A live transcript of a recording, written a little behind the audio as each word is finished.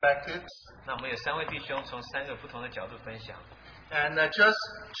perspectives. 那我们有3位弟兄从3个不同的角度分享。And just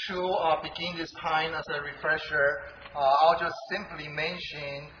to begin this time as a refresher, I'll just simply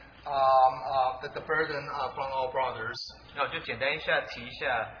mention the burden from our brothers. 那我就简单提一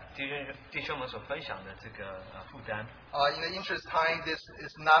下弟兄们所分享的这个负担。In the interest of time, this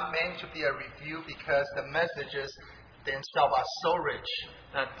is not meant to be a review because the messages themselves are so rich.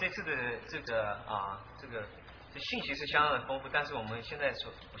 那这次的这个信息是相当的丰富，但是我现在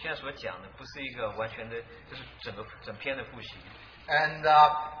所讲的不是一个完全的，就是整篇的复习。And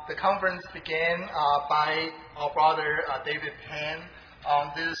the conference began by our brother David Penn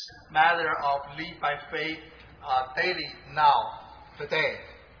on this matter of live by faith daily now, today.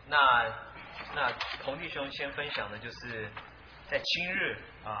 那彭弟兄先分享的就是在今日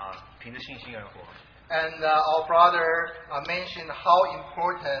凭着信心而活。And our brother mentioned how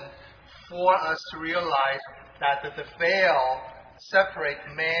important for us to realize that the veil separates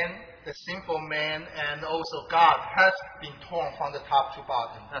man, the sinful man, and also God has been torn from the top to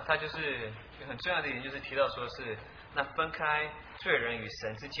bottom. 那他就是很重要的一点，就是提到说是那分开罪人与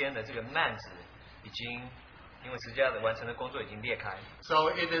神之间的这个幔子，已经因为十字架的完成的工作已经裂开。So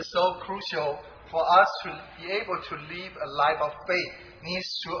it is so crucial for us to be able to live a life of faith needs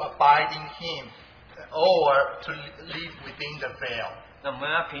to abide in Him or to live within the veil. 那我们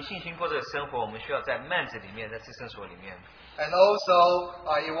要凭信心过这个生活，我们需要在幔子里面，在至圣所里面。And also,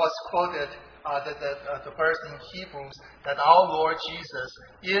 it was quoted the verse in Hebrews that our Lord Jesus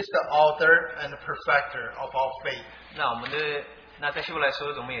is the author and the perfecter of our faith. 那在希伯来书，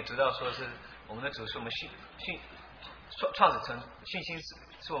我们也知道说是我们的主是我们信心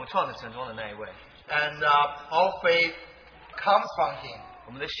是我们创始成终的那一位。And our faith comes from Him.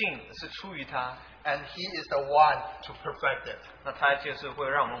 我们的信是出于他。And He is the one to perfect it. 那他就是会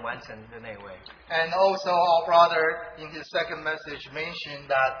让我们完成的那位。And also our brother in his second message mentioned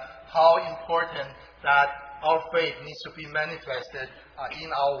that how important that our faith needs to be manifested in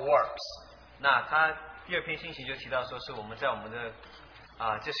our works. 那他第二篇信息就提到说是我们在我们的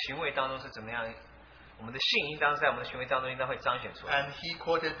这行为当中是怎么样，我们的信应当在我们的行为当中应当会彰显出来。And he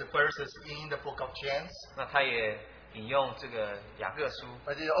quoted the verses in the book of James. 那他也引用这个雅各书。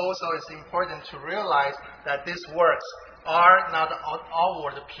But it also is important to realize that these works are not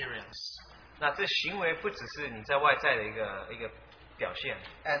outward appearance. 那这行为不只是你在外在的一个表现。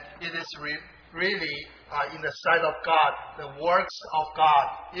And it is really in the sight of God, the works of God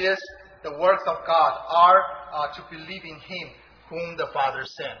are to believe in Him whom the Father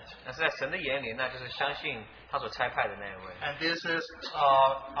sent. 那是在神的眼里，那就是相信他所差派的那一位。And this is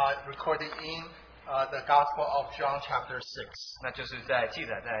recorded in the Gospel of John chapter 6. 那就是记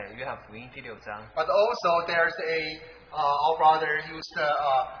载在约翰福音第6章。But also there's our brother used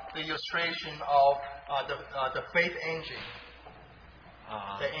the illustration of the faith engine,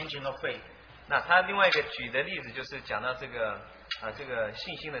 the engine of faith. 那他另外一个举的例子就是讲到这个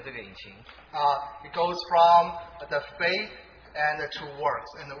信心的这个引擎。It goes from the faith and to works,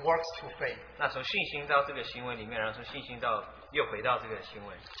 and the works to faith. 那从信心到这个行为里面，然后从信心又回到这个行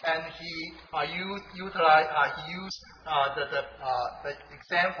为。And he used the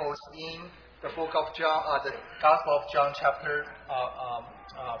examples in the book of John, the Gospel of John, chapter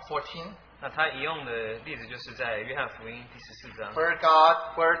 14. 那他引用的例子就是在约翰福音第14章。Where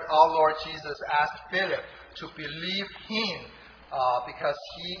our Lord Jesus asked Philip to believe Him, because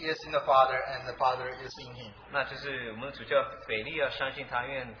He is in the Father and the Father is in Him. 那就是我们的主教腓力要相信他，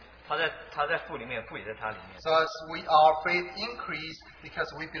因为他在父里面，父也在他里面。So as our faith increase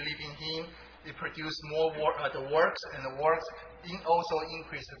because we believe in Him, it produces more the works, and the works also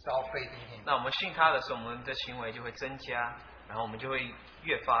increases our faith in Him. 那我们信他的时候，我们的行为就会增加，然后我们就会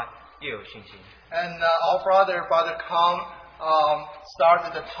越有信心。And our brother Tom,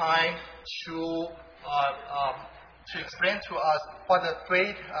 started the time to explain to us what the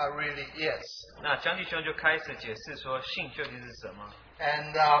faith really is. 那江弟兄就开始解释说信究竟是什么。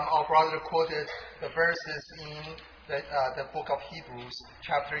And our brother quoted the verses in the book of Hebrews,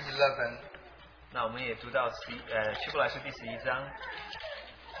 chapter 11. 那我们也读到希伯来书第11章。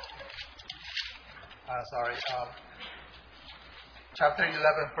Chapter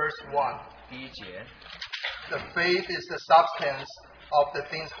 11, verse 1. 第1节。The faith is the substance of the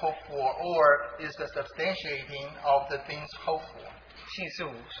things hoped for, or is the substantiating of the things hoped for. 信是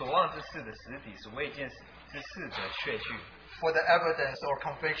所望之事的实底，是未见之事的确据。For the evidence or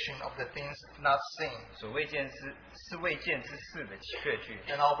conviction of the things not seen. 所未见之事的确据。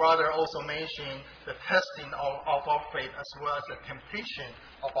And our brother also mentioned the testing of our faith as well as the temptation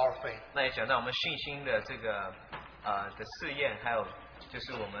of our faith. 那也讲到我们信心的这个的试验，还有就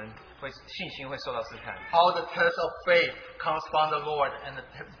是我们信心会受到试探。 How the test of faith comes from the Lord, and the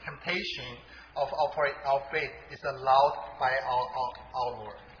temptation of our faith is allowed by our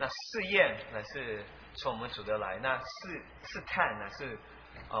Lord. 那试验乃是从我们主的来，那试探乃是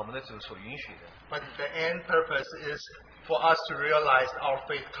我们的主所允许的。 But the end purpose is for us to realize our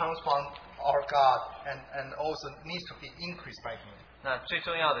faith comes from our God and also needs to be increased by Him. 那最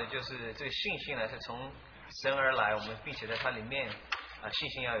重要的就是这个信心呢，是从神而来，我们并且在它里面信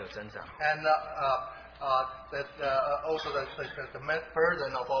心要有增长。 And also the main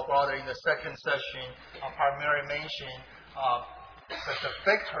burden of our brother in the second session primarily mentioned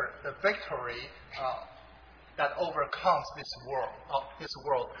the victory that overcomes this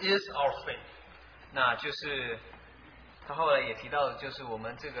world is our faith. 那就是他后来也提到的，就是我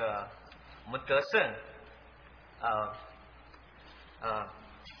们得胜，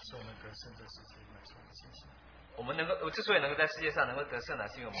我们之所以能够在世界上能够得胜呢，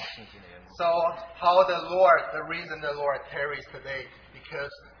是因为我们信心的缘故。 So the reason the Lord tarries today,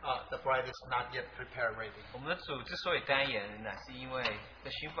 because the bride is not yet prepared ready. 我们的主之所以单言，乃是因为这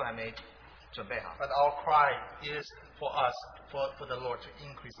心腹还没准备好。 But our cry is for us, for the Lord to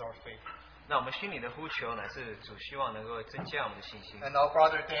increase our faith. 那我们心里的呼求乃是主希望能够增加我们的信心。 And our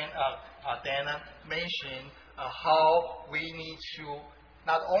brother Dana mentioned how we need to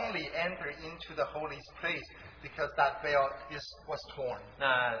not only enter into the holy place because that veil was torn,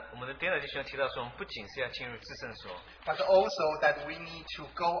 那我们的丁弟兄提到说，我们不仅是要进入至圣所， but also that we need to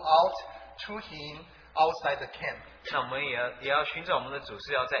go out to Him outside the camp. 那我们也要寻找我们的主，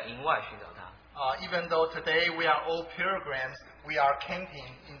是要在营外寻找他。 Even though today we are all pilgrims, we are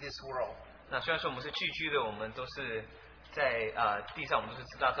camping in this world. 那虽然说我们是聚居的，我们都是在地上，我们都是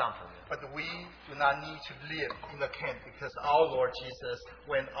支搭帐篷的。 But we do not need to live in the camp because our Lord Jesus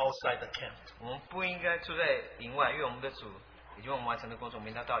went outside the camp. 我们不应该住在营外，因为我们的主已经为我们完成的工作，我们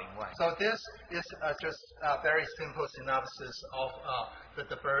应该到营外。 So this is just a very simple synopsis of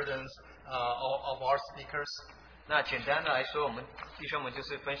the burdens of our speakers. 那简单的来说，我们弟兄们就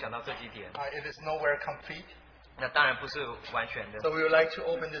是分享到这几点。 It is nowhere complete. 那当然不是完全的。 So we would like to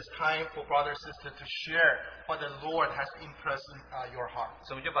open this time for brother sister to share what the Lord has impressed in your heart. 所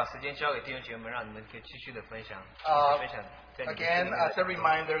以我们就把时间交给弟兄姐妹们，让你们可以继续的分享。分享在你们 Again, 心里 as a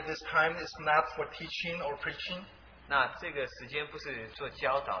reminder, this time is not for teaching or preaching. 那这个时间不是做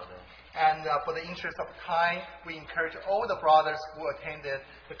教导的。 And for the interest of time, we encourage all the brothers who attended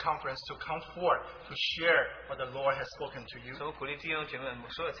the conference to come forward to share what the Lord has spoken to you. 所以我鼓励弟兄姐妹们，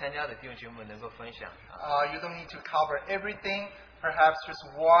所有参加的弟兄姐妹们能够分享。 You don't need to cover everything, perhaps just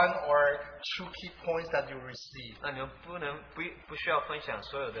one or two key points that you receive. 那你们不需要分享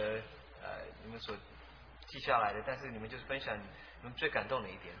所有的你们所记下来的，但是你们就是分享你们最感动的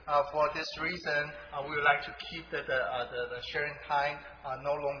一点。 For this reason, we would like to keep the sharing time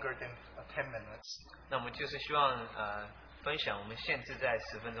no longer than 10 minutes. 那我们就是希望分享，我们限制在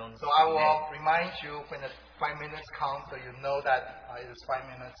10分钟 So I 以内。 will remind you when the 5 minutes come, so you know that it is 5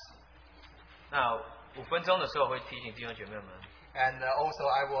 minutes. 那5分钟的时候会提醒弟兄姐妹们。 And also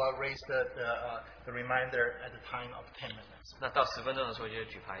I will raise the reminder at the time of 10 minutes. 那到10分钟的时候就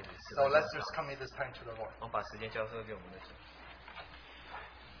举牌子。 So let's just commit this time to the Lord. 我们把时间交托给我们的主。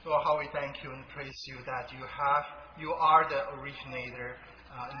 Lord, how we thank you and praise you that you are the originator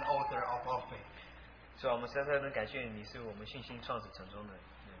and author of our faith. 所以我们深深的感谢你，是我们信心创始成终的。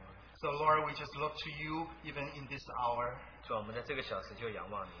 So Lord, we just look to you even in this hour. 所以我们在这个小时就仰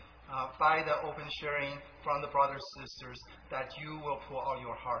望你。 By the open sharing from the brothers and sisters, that you will pour out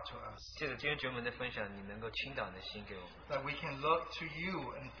your heart to us. 借着弟兄姐妹们的分享，你能够倾倒你的心给我们， That we can look to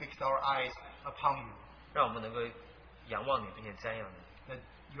you and fix our eyes upon you. 让我们能够仰望你，并且瞻仰你， That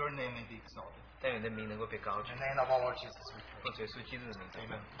your name may be exalted. 但愿你的名能够被高举 In。the name of our Lord Jesus, we pray. 奉主耶稣基督的名祷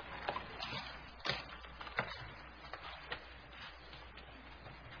告。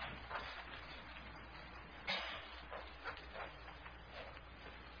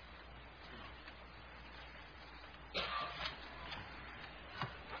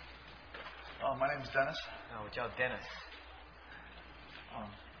 My name is Dennis. 那我叫 Dennis。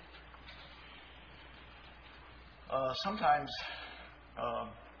 Sometimes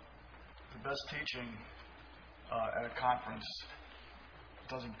the best teaching at a conference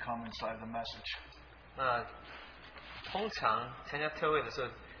doesn't come inside the message. 那通常参加特会的时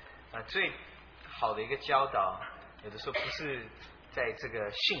候，最好的一个教导，有的时候不是在这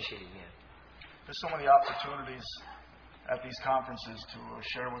个信息里面。 There's so many opportunities at these conferences to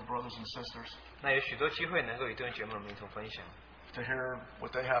share with brothers and sisters, 那有许多机会能够与弟兄姐妹们一同分享， to hear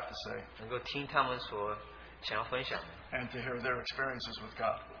what they have to say, 能够听他们所想要分享的， and to hear their experiences with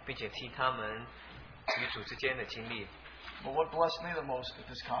God. 并且听他们与主之间的经历。But what blessed me the most at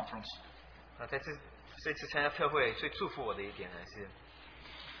this conference 在这次参加特会最祝福我的一点还是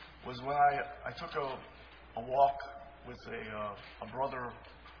was when I took a walk with a brother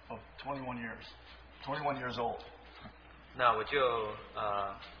of 21 years old. 那我就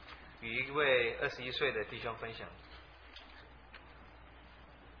与一位21岁的弟兄分享。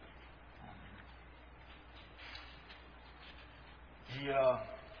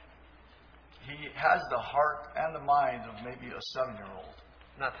He has the heart and the mind of maybe a 7-year-old.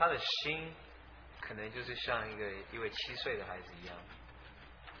 那他的心可能就是像一位7岁的孩子一样。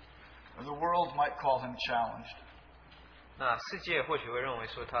The world might call him challenged. 那世界或许会认为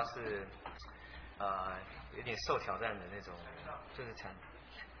说他是有点受挑战的那种，就是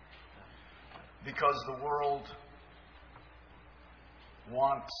because the world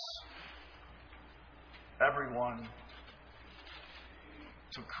wants everyone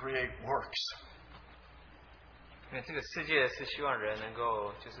to create works. 因为这个世界是希望人能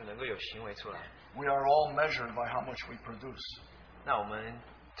够有行为出来。We are all measured by how much we produce. 那我们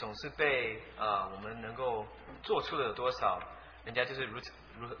总是被我们能够做出的有多少，人家就是如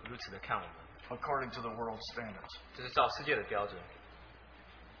此的看我们。According to the world's standards. 这是照世界的标准。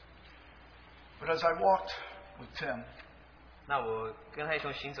But as I walked with Tim, 那我跟他一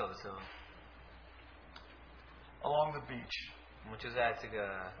同行走的时候 along the beach, 我们就在这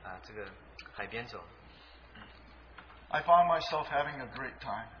个海边走。I found myself having a great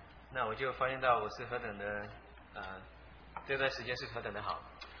time. 那我就发现到我是何等的这段时间是何等的好。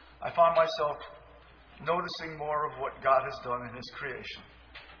I found myself noticing more of what God has done in His creation.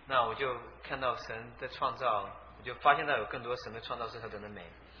 那我就看到神的创造，我就发现到有更多神的创造是何等的美。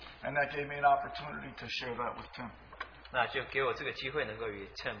And that gave me an opportunity to share that with Tim. 那就给我这个机会能够与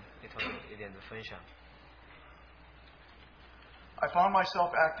Tim 一同一点的分享。I found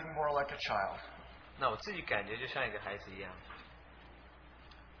myself acting more like a child. 那我自己感觉就像一个孩子一样。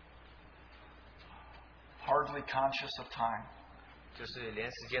Hardly conscious of time. 就是连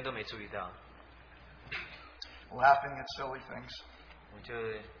时间都没注意到。Laughing at silly things. 我就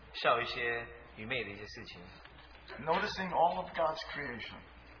笑一些愚昧的一些事情。Noticing all of God's creation.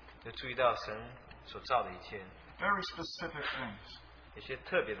 就注意到神所造的一切。Very specific things. 一些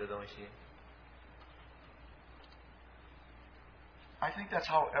特别的东西。I think that's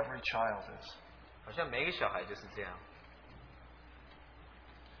how every child is. 好像每一个小孩就是这样。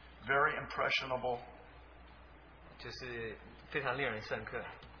Very impressionable. 就是非常令人深刻。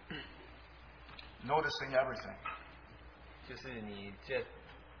Noticing everything. 就是你在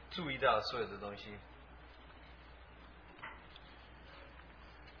注意到所有的东西。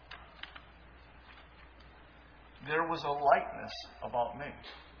There was a lightness about me.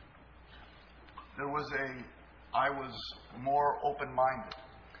 I was more open-minded.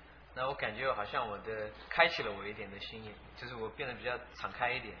 那我感觉好像开启了我一点的心眼，就是我变得比较敞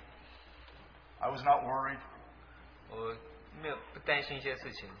开一点。I was not worried. 我不担心一些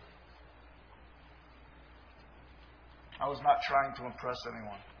事情。I was not trying to impress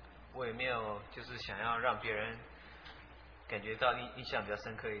anyone. 我也没有就是想要让别人感觉到印象比较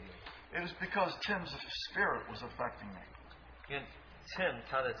深刻一点。It was because Tim's spirit was affecting me. 因为 Tim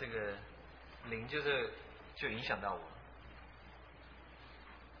他的这个灵就影响到我。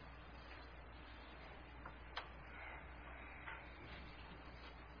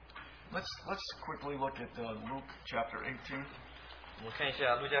Let's quickly look at Luke chapter 18. 我们看一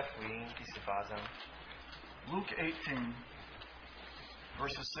下路加福音第18章。Luke 18,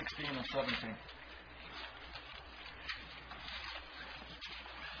 verses 16 and 17.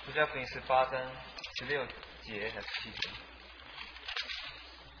 路加福音18章16节还是17节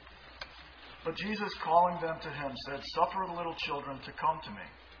But Jesus, calling them to him, said, Suffer the little children to come to me,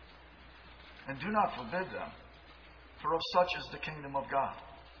 and do not forbid them, for of such is the kingdom of God.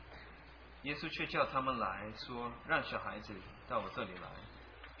 耶稣却叫他们来说，让小孩子到我这里来，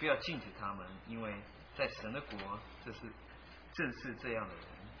不要禁止他们，因为在神的国，正是这样的人。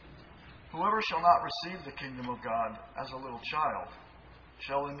Whoever shall not receive the kingdom of God as a little child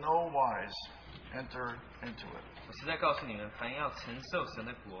shall in no wise enter into it. 我实在告诉你们，凡要承受神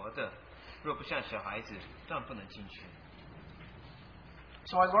的国的，若不像小孩子，断不能进去。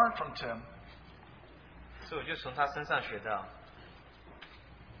So I learned from Tim. 所以我就从他身上学到，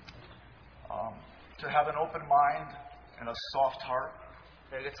 to have an open mind and a soft heart.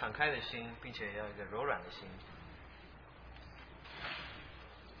 要有一个敞开的心，并且要有一个柔软的心。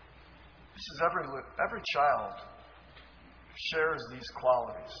This is every child shares these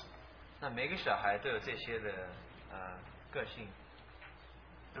qualities. 那每个小孩都有这些的个性。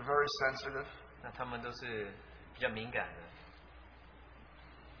They're very sensitive. 那他们都是比较敏感的。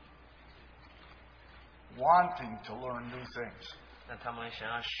wanting to learn new things. 那他们想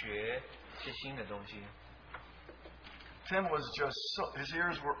要学一些新的东西。Tim was just his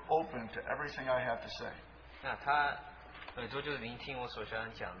ears were open to everything I had to say. 那他耳朵就是聆听我所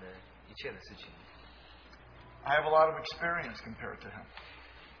想讲的一切的事情。I have a lot of experience compared to him.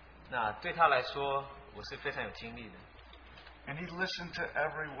 那对他来说，我是非常有经历的。And he listened to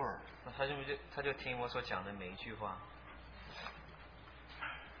every word. 那他就听我所讲的每一句话。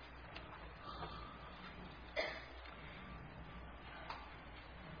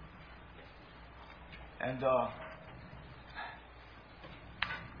And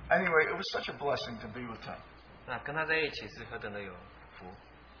anyway, it was such a blessing to be with him. 那跟他在一起是何等的有福。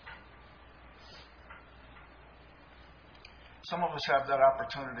Some of us have that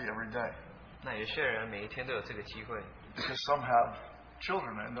opportunity every day 那有些人每一天都有这个机会， because some have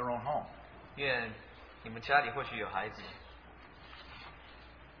children in their own home. 因为你们家里或许有孩子。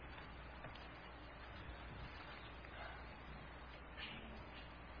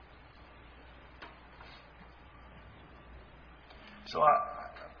So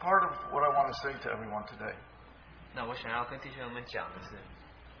part of what I want to say to everyone today, 那我想要跟弟兄们讲的是，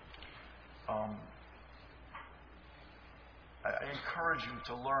 I encourage you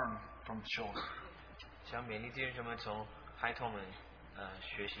to learn from children. 想勉励弟兄们从孩童们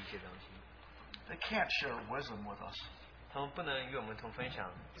学习一些东西。 They can't share wisdom with us. 他们不能与我们同分享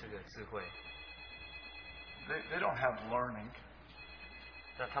这个智慧， They don't have learning.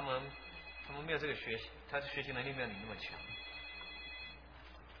 那他们没有这个学习，他的学习能力没有你那么强。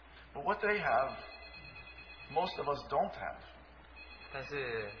 But what they have, most of us don't have. 但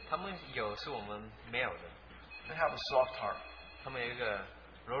是他们有是我们没有的， They have a soft heart, 他们有一个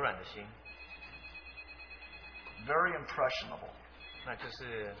柔软的心， very impressionable. 那就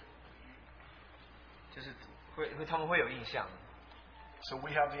是他们会有印象。 So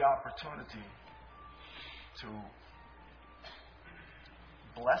we have the opportunity to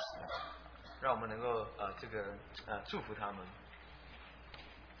bless them. 让我们能够祝福他们。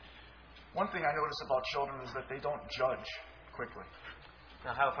 One thing I notice about children is that they don't judge quickly.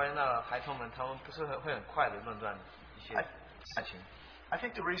 那还有发现到孩童们，他们不是会很快的论断一些事情。 I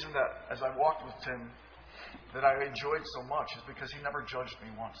think the reason that as I walked with Tim that I enjoyed so much is because he never judged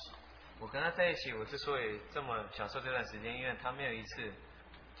me once. 我跟他在一起，我之所以这么享受这段时间，因为他没有一次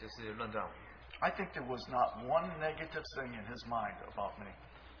就是论断我。 I think there was not one negative thing in his mind about me.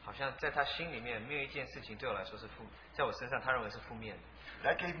 好像在他心里面没有一件事情对我来说是在我身上他认为是负面的，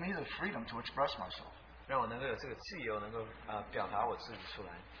 That gave me the freedom to express myself. 让我能够有这个自由，能够表达我自己出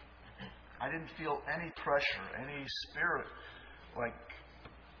来。 I didn't feel any pressure, any spirit like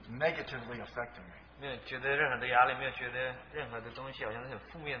negatively affecting me. 没有觉得任何的压力，没有觉得任何的东西好像是很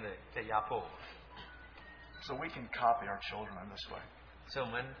负面的在压迫我。 So we can copy our children in this way. 所以我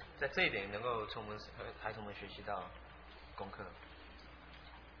们在这一点能够从我们孩童们学习到功课。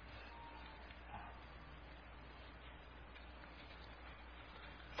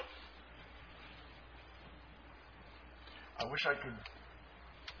 I wish I could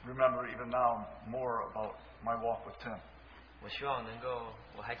remember even now more about my walk with Tim. 我希望能够，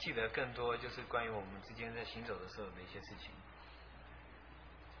我还记得更多，就是关于我们之间在行走的时候的一些事情。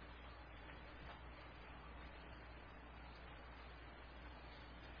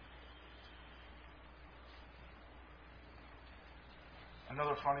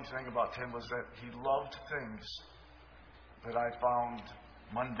 Another funny thing about Tim was that he loved things that I found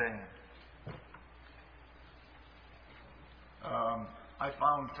mundane. I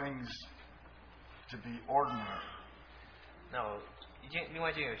found things to be ordinary. 那另外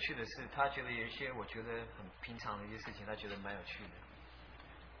一件有趣的是，他觉得有一些我觉得很平常的一些事情，他觉得蛮有趣的。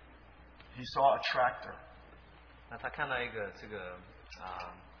 He saw a tractor. 那他看到一个这个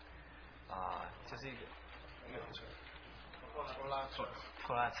就是一个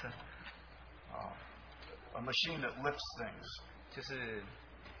拖拉车， A machine that lifts things. 就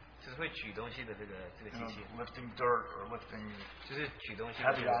是会举东西的这个机 You know, 器， lifting dirt or lifting 就是举东西的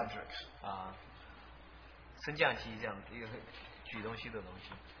heavy objects. 升降机这样一个举东西的东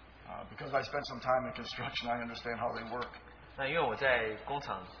西。 Because I spent some time in construction, I understand how they work. 那因为我在工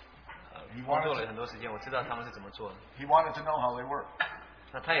厂工作了很多时间，我知道他们是怎么做的。 He wanted to know how they work.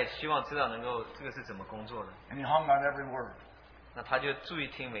 那他也希望知道能够这个是怎么工作的。 And he hung on every word. 那他就注意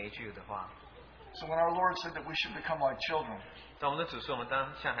听每一句的话。 So when our Lord said that we should become like children, 当我们的主说我们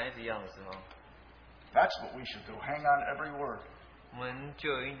当像孩子一样的时候， that's what we should do. Hang on every word 我们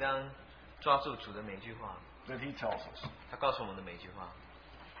就应当抓住主的每一句话， that He tells us. 他告诉我们的每一句话。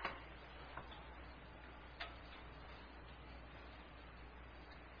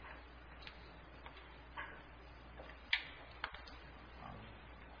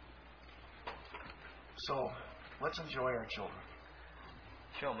So let's enjoy our children.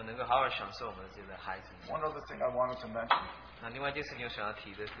 希望我们能够好好享受我们的这个孩子。 One other thing I wanted to mention 那另外一件事情我想要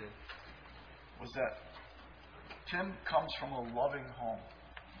提的是， was that Tim comes from a loving home.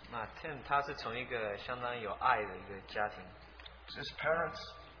 那 Tim 他是从一个相当有爱的一个家庭， His parents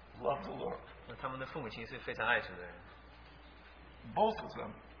love the Lord. 那他们的父母亲是非常爱主的人， Both of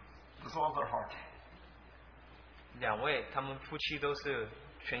them with all their heart. 两位他们夫妻都是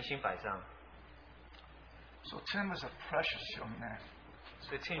全心摆上， So Tim is a precious young man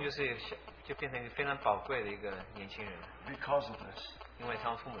所以 Tim 就变成一个非常宝贵的一个年轻人， because of this. 因为他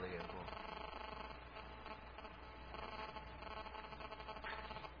们父母的缘故。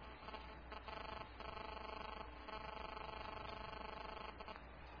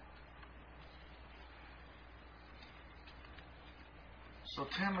 So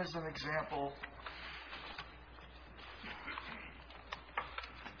Tim is an example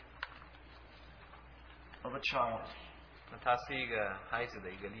of a child 那他是一个孩子的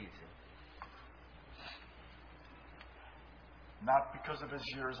一个例子， not because of his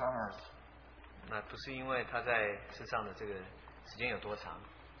years on earth, 那不是因为他在世上的这个时间有多长，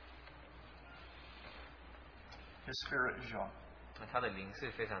 his spirit is young. 那他的灵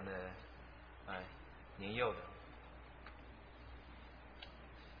是非常的年幼的。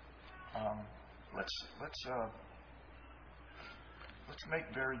 Let's make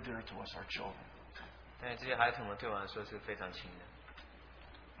very dear to us our children, 但是这些孩子们对我来说是非常亲的，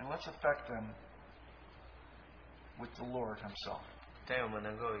 and let's affect them with the Lord Himself. 但愿我们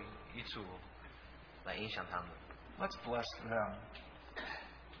能够以主来影响他们， Let's bless them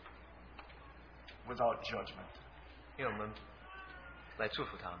without judgment, 因为我们来祝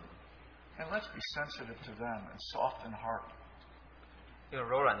福他们， and let's be sensitive to them and soft in heart 用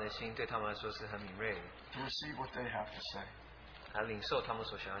柔软的心对他们来说是很敏锐的， to receive what they have to say. 来领受他们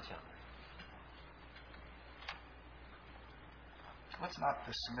所想要讲的。 Let's not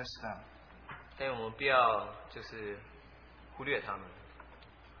dismiss them. 但我们不要就是忽略他们，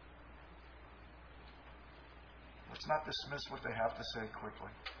 Let's not dismiss what they have to say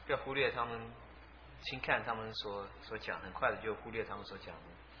quickly. 不要忽略他们，轻看他们所讲，很快的就忽略他们所讲的。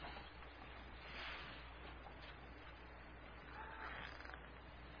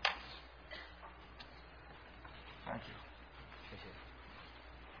 Thank you. 谢谢。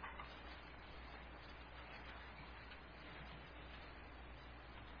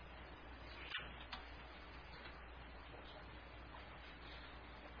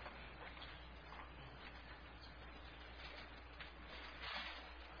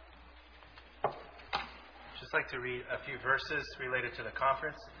 Just like to read a few verses related to the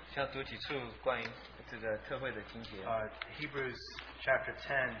conference. 想读几处关于这个特会的经节。 Hebrews chapter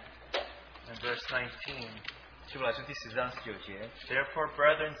 10 and verse 19. 希伯来书第10章19节。 Therefore,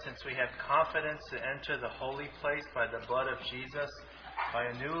 brethren, since we have confidence to enter the holy place by the blood of Jesus, by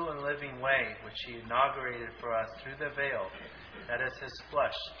a new and living way which He inaugurated for us through the veil, that is His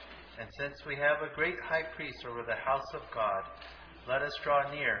flesh, and since we have a great high priest over the house of God, let us draw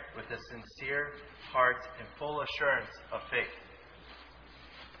near with a sincere heart and full assurance of faith.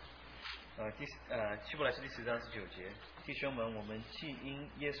 希伯来书第10章19节，弟兄们，我们既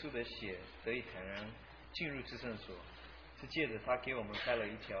因耶稣的血得以坦然进入至圣所，是借着他给我们开了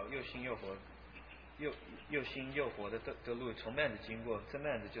一条又新又活的路，从幔子经过，这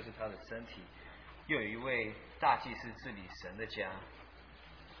幔子就是他的身体，又有一位大祭司治理神的家。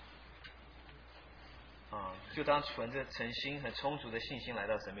就当存着诚心和充足的信心来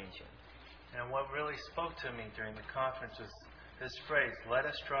到神面前。 And what really spoke to me during the conference was this phrase, let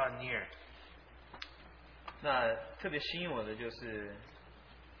us draw near. 那特别吸引我的就是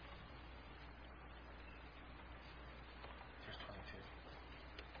Verse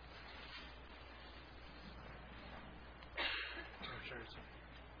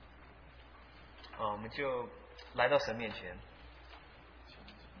 22. 我们就来到神面前。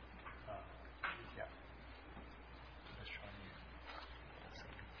 Yeah. Let us draw near.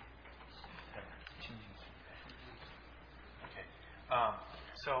 Okay.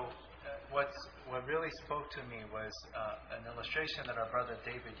 So what really spoke to me was an illustration that our brother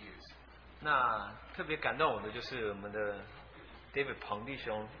David used. 那特别感动我的就是我们的 David 彭弟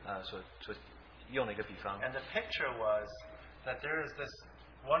兄所用的一个比方。 And the picture was that there is this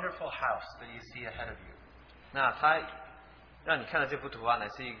wonderful house that you see ahead of you. 那他让你看到这幅图画呢，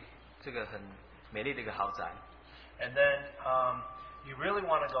是这个很美丽的一个豪宅。 And then you really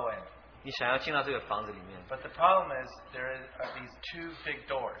want to go in. 你想要进到这个房子里面， But the problem is there are these two big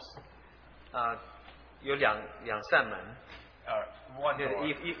doors. 有两扇门， One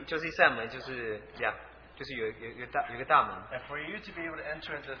door. 就是一扇门就是就是有一个大门， And for you to be able to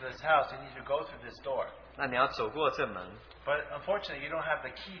enter into this house, you need to go through this door. 那你要走过这门， But unfortunately, you don't have the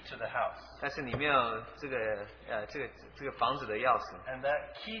key to the house. 但是你没有这个房子的钥匙， And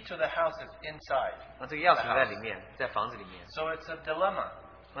that key to the house is inside. 那这个钥匙在里面，在房子里面， So it's a dilemma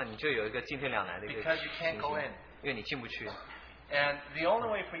那你就有一个进退两难的一个 because you can't 情 go 形 in.，因为你进不去。 And the only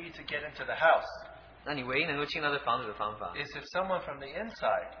way for you to get into the house 那你唯一能够进到这房子的方法， is if someone from the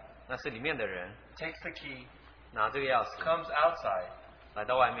inside 那是里面的人 takes the key, 拿这个钥匙 comes outside, 来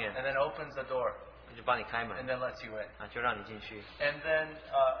到外面， and then opens the door, 就帮你开 and 门， then lets you in. 啊，就让你进去。 And then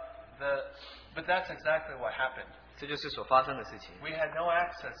but that's exactly what happened. 这就是所发生的事情。 We had no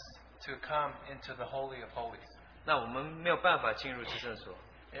access to come into the Holy of Holies. 那我们没有办法进入至圣所，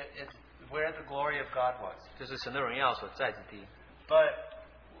 It's where the glory of God was. 就是神的荣耀所在之地。 But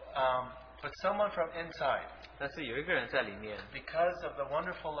someone from inside, 但是有一个人在里面， because of the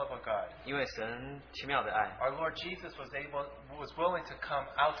wonderful love of God, 因为神奇妙的爱， our Lord Jesus was willing to come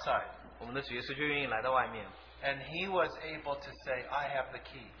outside, 我们的主耶稣就愿意来到外面， and he was able to say, I have the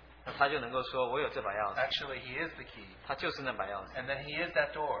key. 那他就能够说：“我有这把钥匙。 Actually, he is the key. ”他就是那把钥匙， And then he is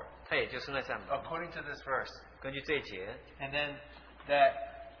that door, 他也就是那扇门。 according to this verse. 根据这一节， And then that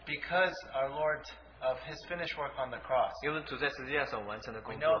because our Lord of his finished work on the cross, 因为主在十字架上完成的 we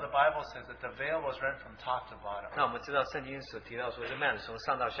工 know the 作， Bible says that the veil was rent from top to bottom. 那我们知道圣经所提到说，这幔子从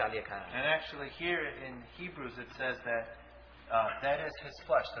上到下裂开来。 And actually here in Hebrews it says that that is his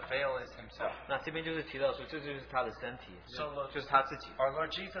flesh, the veil is himself. 那这边就是提到说，这就是他的身体， So 就是他自己。 our Lord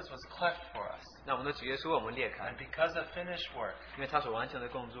Jesus was cleft for us. 那我们的主耶稣为我们裂开 And，because of finished work, 因为他所完成的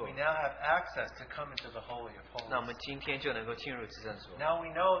工作 we，now have access to come into the Holy of 那我们 Holies. 今天就能够进入至圣所。 Now we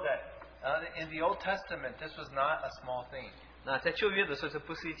know that in the Old Testament this was not a small thing. 那在旧约的时候，这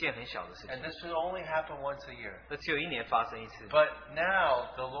不是一件很小的事 And 情， this would only happen once a year. 这只有一年发生一次。 But now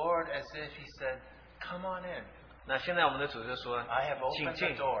the Lord, as if he said, come on in. 那现在我们的主就说 I have：“ 请 opened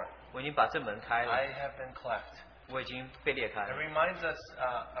进 the，door. 我已经把这门开了， I have been cleft. 我已经被裂开 It 了。” reminds us,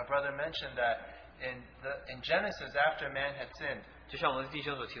 a brother mentioned that in Genesis, after man had sinned, 就像我们的弟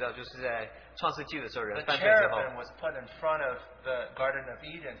兄所提到，就是在创世纪的时候， the 人犯罪之后， cherubim was put in front of the Garden of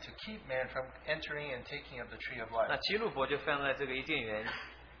Eden to keep man from entering and taking of the tree of 那 life. 基路伯就放在这个伊甸园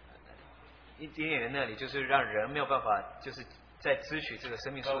那里，就是让人没有办法，就是在支取这个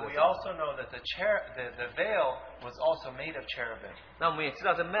生命树 But 的 we 时候。 also know that the veil was also made of cherubim. 那我们也知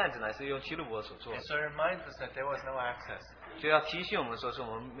道，这幔子乃是用基路伯所做的 And，so it reminds us that there was no access. 就要提醒我们说，是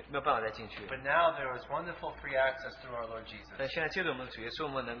我们没有办法再进去。 But now there is wonderful free access through our Lord Jesus. 但现在借着我们的主耶稣，我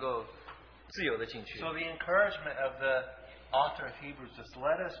们能够自由的进去。 So the encouragement of the author of Hebrews is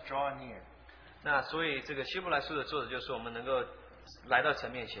let us draw near. 那所以这个希伯来书的作者就说，我们能够来到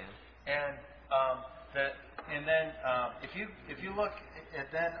神面前。 And then if you look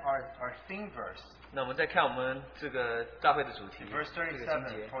at then our theme verse, 那我们再看我们这个大会的主题， verse 这个经 37,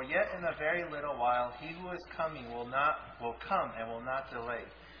 节。 for yet in a very little while he who is coming will come and will not delay.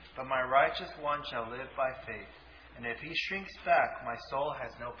 But my righteous one shall live by faith. And if he shrinks back, my soul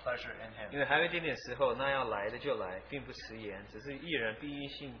has no pleasure in 因 him. 为还有一点点时候，那要来的就来，并不迟延。只是一人必因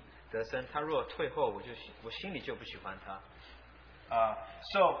信得生，他若退后，我心里就不喜欢他。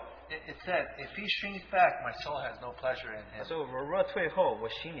 So it says, if he shrinks back, my soul has no pleasure in 他 him. 说我若退后，我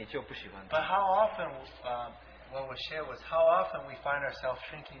心里就不喜欢 But 他。 how often, what was shared was how often we find ourselves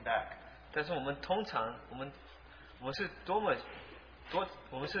shrinking back. 但是我们通常，我们是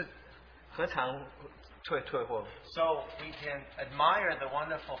我们是何尝退后？ So we can admire the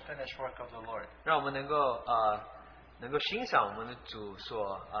wonderful finished work of the Lord. 让我们能够欣赏我们的主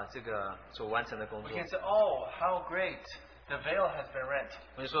所完成的工 We 作。 can say, oh, how great. The veil has been rent.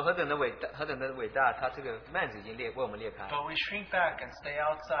 我就说何等的伟大，他这个幔子已经为我们裂开。 But we shrink back and stay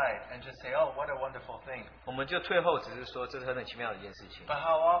outside and just say, oh, what a wonderful thing. 我们就退后，只是说这是何等奇妙的一件事情。 But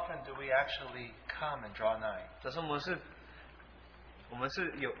how often do we actually come and draw nigh? 但是我们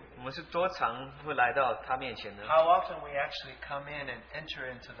是多常会来到他面前呢？ How often we actually come in and enter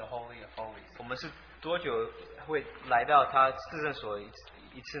into the Holy of Holies? 我们是多久会来到他至圣所一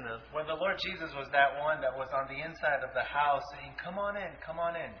次呢？ When the Lord Jesus was that one that was on the inside of the house saying, come on in, come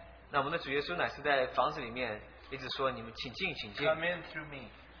on in. 那我们的主耶稣乃是在房子里面一直说：“你们请进，请进， Come in through me.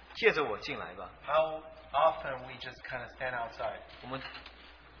 借着我进来吧。 How often we just kind of stand outside. ”我们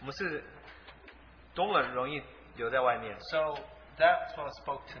是多么容易留在外面， So that's what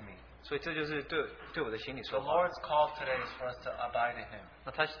spoke to me. 所以这就是对我的心里 The 说话。 Lord's call today is for us to abide in Him.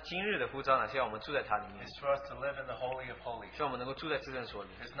 那他今日的呼召呢，希望我们住在他里面， It's for us to live in the Holy of Holies. 希望我们能够住在至圣所里，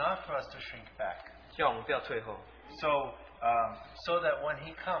 It's not for us to shrink back. 希望我们不要退后。 So that when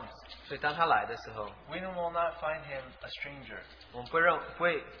He comes, 所以当他来的时候， we will not find Him a stranger. 我们不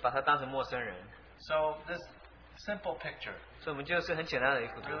会把他当成陌生人。So this simple picture 所以我们就是很简单的一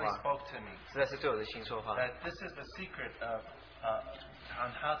幅图 really 画， spoke to me 实在是对我的心说话。 that this is the secret of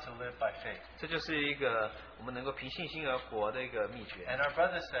on how to live by faith. 这就是一个我们能够凭信心而活的一个秘诀。 And our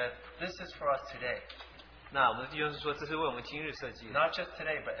brother said, this is for us today. 那我们的弟兄是说，这是为我们今日设计的， Not just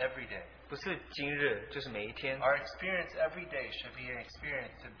today, but every day. 不是今日，就是每一天。 Our experience every day should be an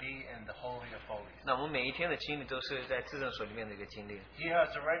experience to be in the Holy of Holies. 那我们每一天的经历都是在至圣所里面的一个经历。 He has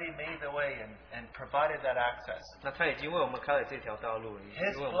already made the way and provided that access. 那他已经为我们开了这条道路，已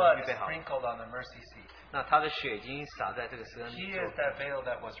His 经为我 blood 们预 is 备好。 sprinkled on the mercy seat. 那他的血已经洒在这个施恩 He 座 is that veil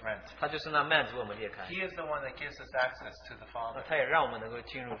that was rent. 他就是那幔子为我们裂开。 He is the one that gives us access to the 那 Father. 他也让我们能够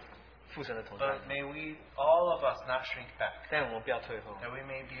进入父神的同在。 But may we, all of us, not shrink back. 但我们不要退后， That we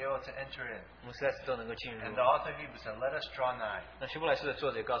may be able to enter in. 我们实在是都能够进入 And。the author of Hebrews said, let us draw nigh. 那希伯来书的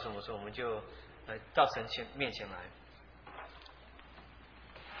作者也告诉我们说，我们就到神面前来。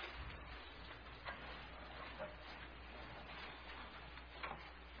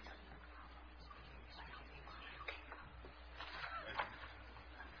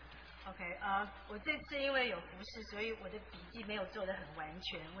 OK 我这次因为有服侍，所以我的笔记没有做得很完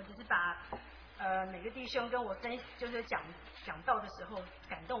全，我只是把每个弟兄跟我就是讲道的时候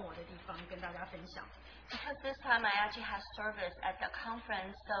感动我的地方跟大家分享。 Because this time I actually had service at the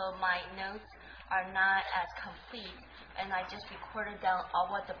conference, so my notes are not as complete, and I just recorded down all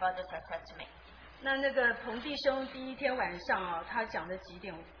what the brothers had said to me. 那个彭弟兄第一天晚上他讲的几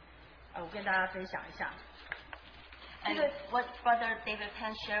点，我跟大家分享一下。 And what Brother David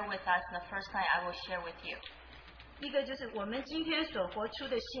Penn shared with us the first night, I will share with you. 一个就是我们今天所活出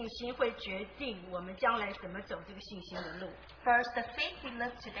的信心，会决定我们将来怎么走这个信心的路。 First, the faith we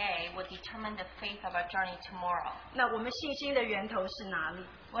live today will determine the faith of our journey tomorrow. 那我们信心的源头是哪里？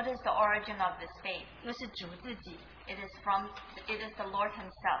 What is the origin of this faith? 那是主自己， It is the Lord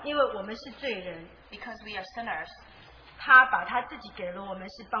Himself. 因为我们是罪人， Because we are sinners, 他把他自己给了我们，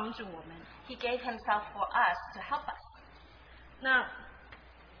是帮助我们。 He gave Himself for us to help us. 那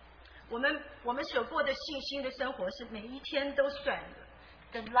我们所过的信心的生活是每一天都算的，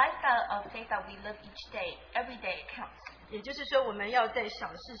 The lifestyle of faith that we live each day, every day counts. 也就是说，我们要在小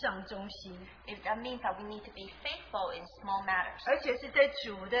事上忠心， That means that we need to be faithful in small matters. 而且是在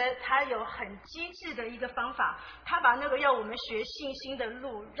主的，他有很机智的一个方法，他把那个要我们学信心的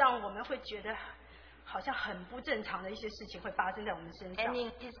路，让我们会觉得好像很不正常的一些事情会发生在我们身上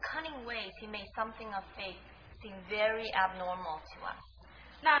And。in His cunning ways, He made something of faith seem very abnormal to us.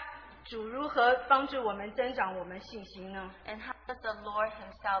 那主如何帮助我们增长我们信心呢？ And how does the Lord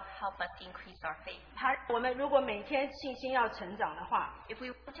Himself help us increase our faith? 我们如果每天信心要成长的话， If we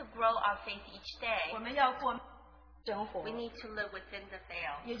want to grow our faith each 我 day, 们要过生活 we，need to live within the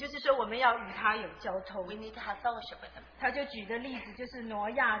veil. 也就是说，我们要与他有交通 We。need to have fellowship with Him. 他就举个例子，就是挪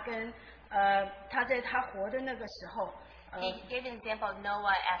亚跟他在他活的那个时候， He gave an example of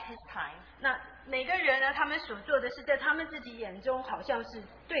Noah at his time. 那每个人呢，他们所做的是在他们自己眼中好像是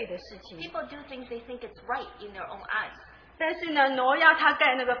对的事情， People do things they think it's right in their own eyes. 但是呢，挪亚他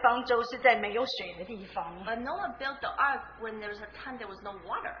盖那个方舟是在没有水的地方， But Noah built the ark when there was a time there was no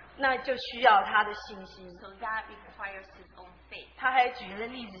water. 那就需要他的信心。 So that requires his own faith. 他还举了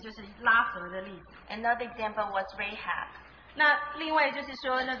例子，就是拉合的例子。 Another example was Rahab. 那另外就是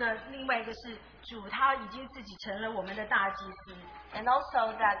说，另外一个是主他已经自己成了我们的大祭司， And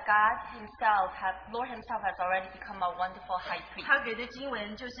also that Lord Himself has already become a wonderful high priest. 他给的经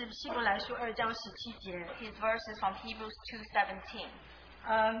文就是希伯来书2章17节， His verse is from Hebrews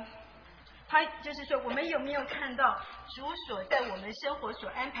 2:17. 他就是说，我们有没有看到主所在我们生活所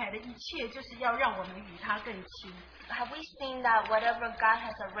安排的一切，就是要让我们与他更亲。 Have we seen that whatever God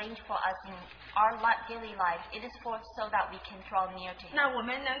has arranged for us in our daily life, it is so that we can draw near to Him? 那我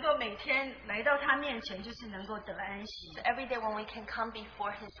们能够每天来到他面前，就是能够得安息 So。every day when we can come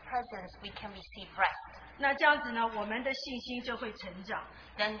before His presence, we can receive rest. 那这样子呢，我们的信心就会成长。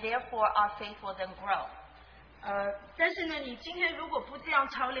 Then therefore our faith will then grow. 但是呢，你今天如果不这样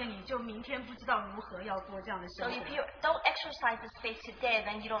操练，你就明天不知道如何要过这样的 So 生 if 活。 you don't exercise this faith today,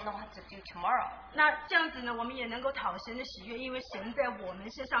 then you don't know what to do tomorrow. 那这样子呢，我们也能够讨神的喜悦，因为神在我们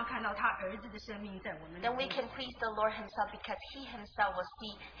身上看到他儿子的生命在我们里 Then we 面。 can please the Lord Himself because He Himself will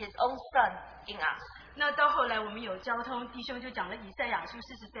see His own Son in us. 那到后来我们有交通，弟兄就讲了以赛亚书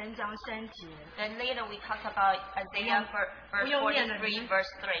43章3节， Then later we talk about Isaiah verse 43, verse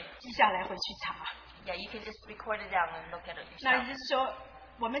 3. 记下来回去查。 Yeah, you can just record it down and look at it 那 yourself. 也就是说，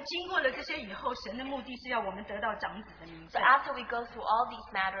我们经过了这些以后，神的目的是要我们得到长子的名 So 分。 after we go through all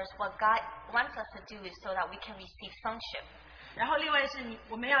these matters, what God wants us to do is so that we can receive sonship. 然后另外是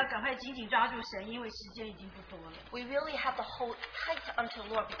我们要赶快紧紧抓住神，因为时间已经不多了。 We really have to hold tight unto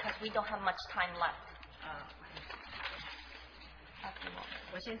the Lord because we don't have much time left.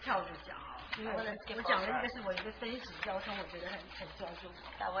 我先跳着讲啊，因为我讲的那个是我一个分析交通，我觉得很抓住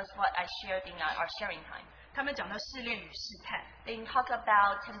我。 That was what I shared in our sharing time. 他们讲到试炼与试探， They talk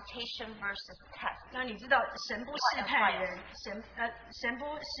about temptation versus test. 那你知道神不试探人，神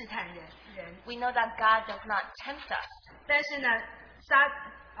不试探人， We know that God does not tempt us. 但是呢，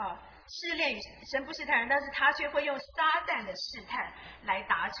试炼与神不试探人，但是他却会用撒旦的试探来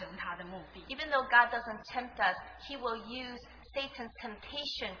达成他的目的。 Even though God doesn't tempt us, He will use Satan's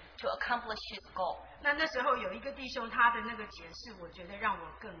temptation to accomplish His goal. 那时候有一个弟兄，他的那个解释，我觉得让我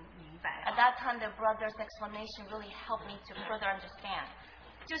更明白。 At that time, the brother's explanation really helped me to further understand.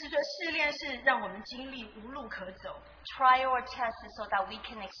 就是说，试炼是让我们经历无路可走， Trial or test is so that we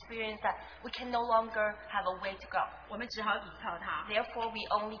can experience that we can no longer have a way to go. 我们只好依靠他。 Therefore, we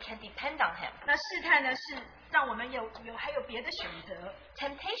only can depend on Him. 那试探呢，是让我们还有别的选择，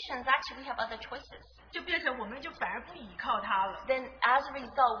 Temptations, actually, we have other choices. 就变成我们就反而不依靠他了。 Then, as a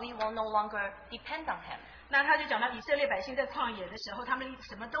result, we will no longer depend on Him. 那他就讲到以色列百姓在旷野的时候，他们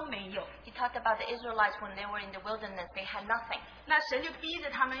什么都没有。 He talked about the Israelites when they were in the wilderness, they had nothing. 那神就逼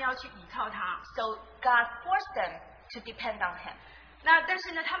着他们要去依靠他。 So God forced them to depend on Him. 那但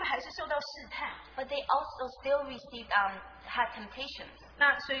是呢，他们还是受到试探。 But they also still received, had temptations.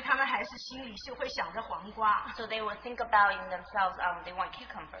 那所以他们还是心里是会想着黄瓜。 So they would think about in themselves, they want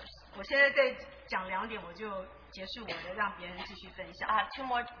cucumbers. 我现在再讲2点，我就结束我的，让别人继续分享。 I have 2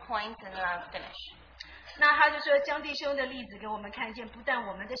 more points and then I'll finish. 那他就说，江弟兄的例子给我们看见，不但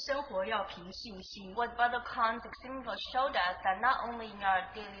我们的生活要凭信心， What Brother Khan's example showed us that not only in our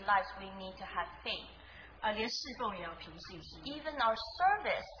daily lives we need to have faith, 连侍奉也要凭信心。 even our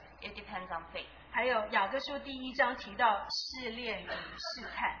service, it depends on faith. 还有雅各书第1章提到试炼与试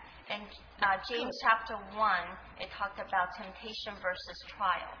探， And James chapter 1, it talked about temptation versus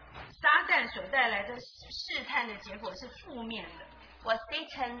trial. 撒旦所带来的试探的结果是负面的， What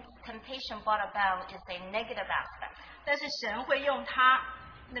Satan's temptation brought about is a negative aspect. 但是神会用他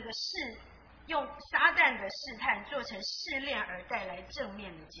那个用撒旦的试探做成试炼而带来正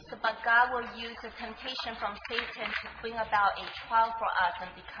面的结 So, 果。 but God will use the temptation from Satan to bring about a trial for us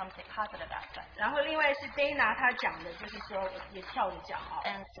and becomes a positive aspect. 然后另外是 Dana 他讲的，就是说我也跳着讲啊，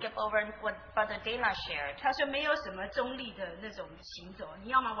 And skip over what Brother Dana shared. 他说没有什么中立的那种行走，你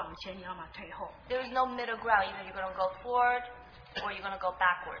要么往前，你要么退后。 There is no middle ground. Either you're going to go forward or you're going to go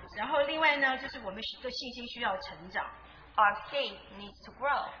backwards. 然后另外呢，就是我们的信心需要成长。 Our faith needs to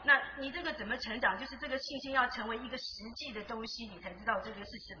grow. 那你这个怎么成长？就是这个信心要成为一个实际的东西，你才知道这个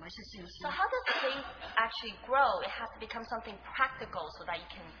是什么是信心 So。how does faith actually grow? It has to become something practical so that you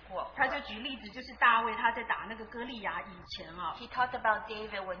can grow. 他就举例子，就是大卫他在打那个歌利亚以前啊， He talked about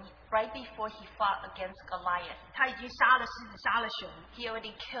David right before he fought against Goliath. 他已经杀了狮子，杀了熊， He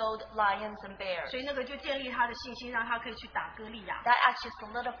already killed lions and bears. 所以那个就建立他的信心，让他可以去打歌利亚。 That actually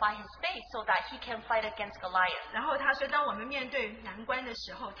solidified his faith so that he can fight against Goliath. 然后他说，当我们面对难关的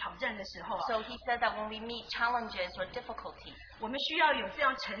时候、挑战的时候啊， So he said that when we meet challenges or difficulties, 我们需要有这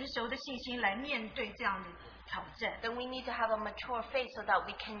样成熟的信心来面对这样的挑战。 then we need to have a mature faith so that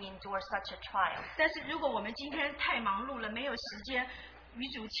we can endure such a trial. 但是如果我们今天太忙碌了，没有时间与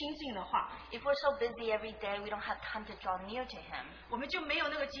主亲近的话， If we're so busy every day, we don't have time to draw near to him, 我们就没有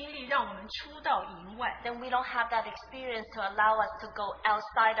那个精力让我们出到营外。 then we don't have that experience to allow us to go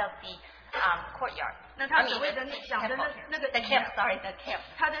outside of the courtyard. 那他所谓的讲的那个 the camp, sorry, the camp.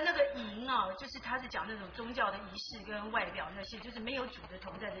 他的那个营啊，就是他是讲那种宗教的仪式跟外表那些，就是没有主的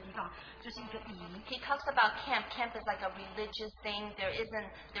同在的地方，就是一个营。 He talks about camp. Camp is like a religious thing.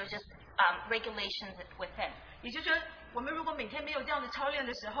 There's just regulations within. 也就是说，我们如果每天没有这样的操练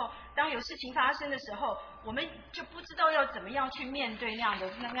的时候，当有事情发生的时候，我们就不知道要怎么样去面对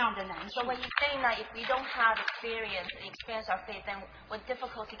那样的难 So 处。 when he's saying that if we don't have experience our faith, then when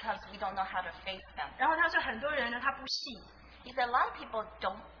difficulty comes, we don't know how to face them. 然后他说，很多人呢，他不信， He said a lot of people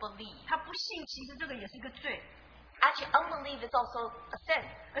don't believe. 他不信，其实这个也是一个罪， Actually, unbelief is also a sin.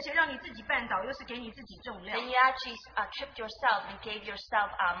 而且让你自己绊倒，又是给你自己重量 Then。you actually tripped yourself and gave yourself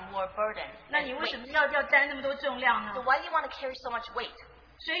more burden. 那你为什么要担那么多重量呢 So？why do you want to carry so much weight?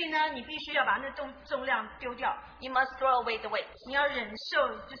 所以呢，你必须要把那重量丢掉， You must throw away the weight. 你要忍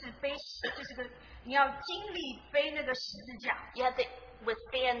受，就是你要经历背那个十字架。 You have to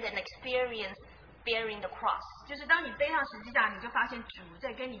withstand and experience bearing the cross. 就是当你背上十字架，你就发现主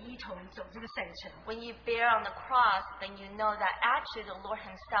在跟你一同走这个赛程。 When you bear on the cross, then you know that actually the Lord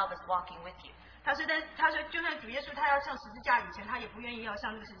Himself is walking with you. 他说，就算主耶稣他要上十字架以前，他也不愿意要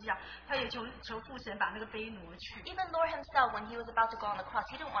上这个十字架，他也求父神把那个杯挪去。 Even Lord Himself, when He was about to go on the cross,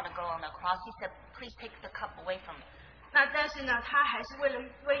 He didn't want to go on the cross. He said, "Please take the cup away from me." 那但是呢，他还是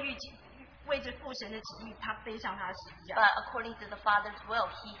为着父神的旨意，他背上他的十字架。 But according to the Father's will,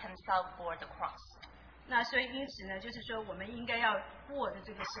 He Himself bore the cross. 那所以因此呢，就是说我们应该要过的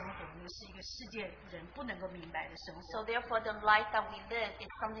这个生活呢，是一个世界人不能够明白的生活。 So therefore, the life that we live is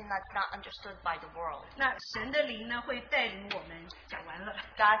something that's not understood by the world. 那神的灵呢，会带领我们。讲完了，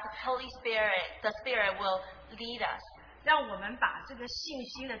 God's Holy Spirit, the Spirit will lead us. 让我们把这个信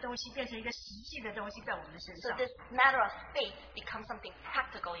心的东西变成一个实际的东西在我们身 So 上。 this matter of faith becomes something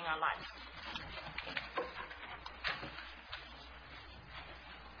practical in our lives.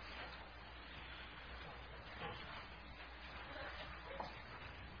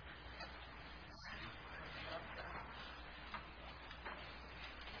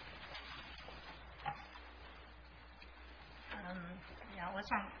 Yeah,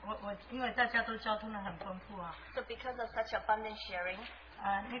 我因为大家都交通的很丰富啊， So because of such abundant sharing,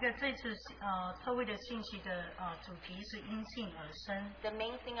 那个这次特会的信息的主题是因信而生。 the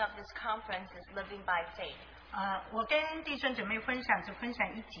main thing of this conference is living by faith. 我跟弟兄姐妹只分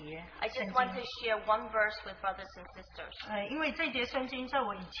享一节 I 圣 just want to 经。 share one verse with brothers and sisters. 因为这节圣经在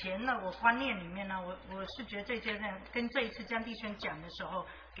我以前呢，我观念里面呢，我是觉得这节呢，跟这一次江弟兄讲的时候，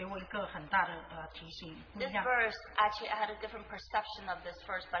给我一个很大的提醒，不 This 一样。 verse, actually, I had a different perception of this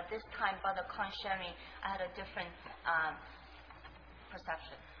verse, but this time, Brother Khan sharing, I had a different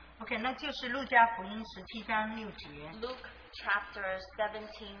perception. OK， 那就是路加福音17章6节。 Luke chapter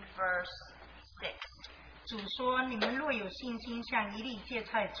 17, verse 6. 主说：“你们若有信心，像一粒芥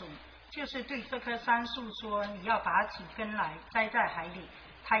菜种，就是对这棵杉树说，你要拔起根来，栽在海里，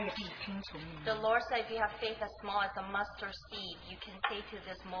它也必听从你 The 们。 Lord said, if you have faith as small as a mustard seed, you can say to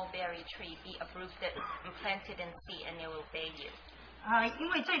this mulberry tree, be uprooted and planted in sea, and it will obey you. 因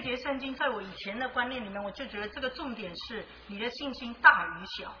为这节圣经在我以前的观念里面，我就觉得这个重点是你的信心大与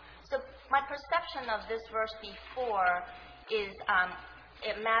小。 So my perception of this verse before is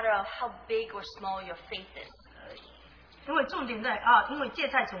a matter of how big or small your faith is. 因为重点在因为芥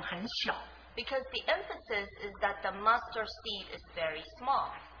菜种很小， Because the emphasis is that the mustard seed is very small.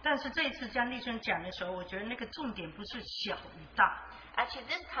 但是这一次江弟兄讲的时候，我觉得那个重点不是小与大， Actually,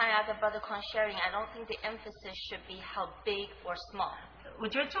 this time after Brother Khan sharing, I don't think the emphasis should be how big or small. 我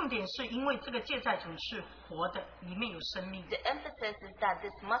觉得重点是因为这个芥菜种是活的，里面有生命。 The emphasis is that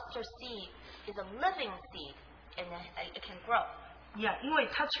this mustard seed is a living seed and it can grow. 因为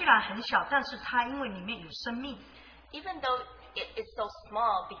它虽然很小，但是它因为里面有生命， Even though it is so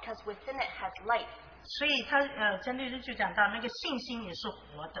small, because within it has life. 所以江律师就讲到那个信心也是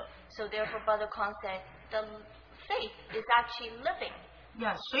活的。 So therefore, Brother Khan said, the faith is actually living.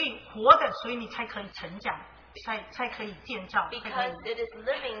 所以活的，所以你才可以成长，才可以建造。才可 Because 以 it is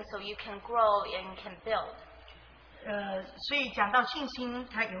living, so you can grow and can build. 所以讲到信心，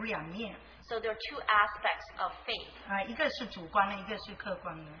它有两面， So there are two aspects of faith. 一个是主观的，一个是客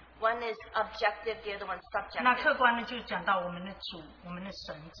观的。 One is objective, the other one is 那 subjective. 客观的就讲到我们的主，我们的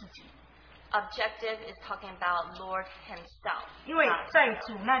神自己， Objective is talking about Lord Himself. 因为在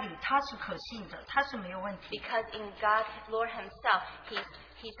主那里他是可信的，他是没有问题。 Because in God, Lord Himself,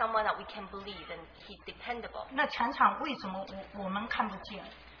 He's someone that we can believe and He's dependable. 那常常为什么我们看不见？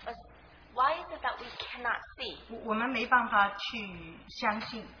 But why is it that we cannot see? 我们没办法去相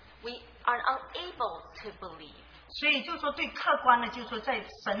信， We are unable to believe. 所以就说对客观的，就说在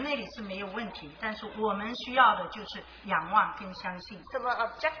神那里是没有问题，但是我们需要的就是仰望跟相信。 So from an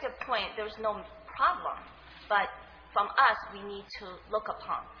objective point, there's no problem. But from us, we need to look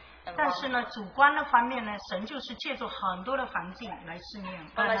upon. And 但是呢，主观的方面呢，神就是借助很多的环境来试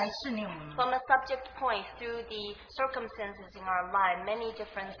验，来试验我们。 from a subject point, through the circumstances in our life, many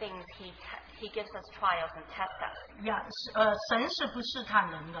different things, He gives us trials and tests us. 神是不试探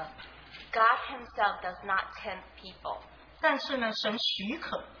人的， God Himself does not tempt people. 但是呢，神许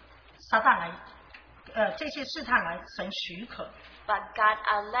可撒旦来，这些试探来，神许可。 But God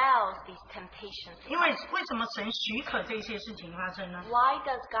allows these temptations. 因为为什么神许可这些事情发生呢？ Why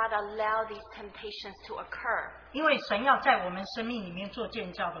does God allow these temptations to occur? 因为神要在我们生命里面做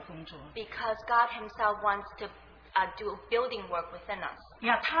建造的工作。 Because God Himself wants to do building work within us.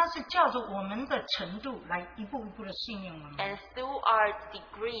 他是照着我们的程度来一步一步的训练我们。 And through our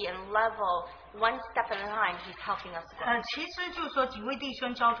degree and level, one step at a time, He's helping us grow. 其实就是说几位弟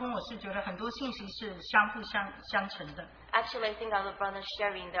兄交通，我是觉得很多信息是相辅相成的。 Actually, I think our brothers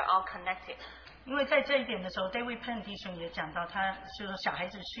sharing, they're all connected. 因为在这一点的时候 ，David Penn 弟兄也讲到，他就说小孩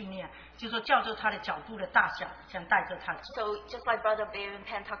子训练，就说照着他的脚步的大小，想带着他走。 So just like Brother David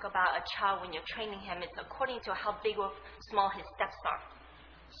Penn talk about a child when you're training him, it's according to how big or small his steps are.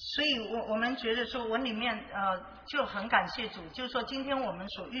 所以我们觉得说，文里面就很感谢主，就是说今天我们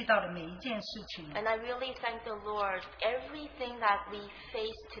所遇到的每一件事情， And I really thank the Lord, everything that we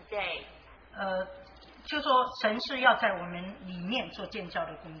face today, 就说神是要在我们里面做建造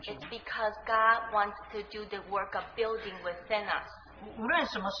的工作。 it's because God wants to do the work of building within us. 无论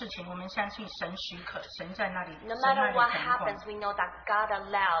什么事情，我们相信神许可，神在那里， No 神那 matter 里 what 掌管 happens, we know that God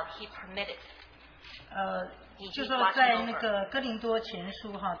allowed, He permitted. 就说在那个哥林多前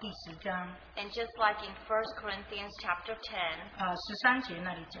书第10章 And just like in 1 Corinthians chapter 10, 13节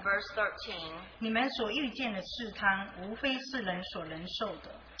那里讲， verse 13, 你们所遇见的试探，无非是人所能受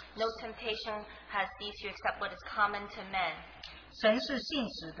的。 no temptation has seized you except what is common to men. 神是信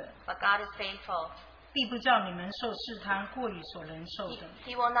实的， But God is faithful. 必不叫你们受试探过于所能受 He, 的。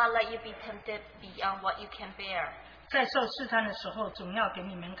 he will not let you be tempted beyond what you can bear. 在受试探的时候，总要给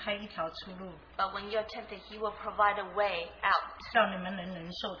你们开一条出路， But when you're tempted, He will provide a way out 让你们能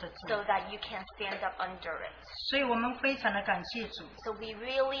忍受得住。 so that you can stand up under it. 所以我们非常的感谢主。 So we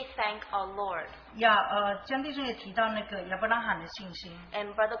really thank our Lord. 江弟兄也提到那个亚伯拉罕的信心。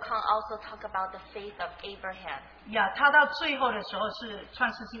 And Brother Kong also talked about the faith of Abraham. 他到最后的时候是创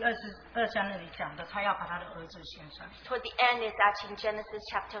世纪22章那里讲的，他要把他的儿子献上。 Toward the end is actually in Genesis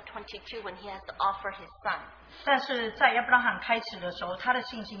chapter 22 when he has to offer his son. 但是在亚伯拉罕开始的时候，他的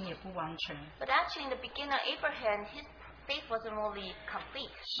信心也不完全， But actually in the beginning of Abraham, his faith wasn't really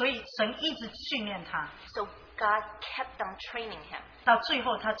complete. 所以神一直训练他， So God kept on training him 到最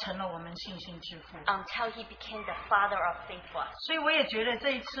后他成了我们信心之父。 until he became the father of faith for us. 所以我也觉得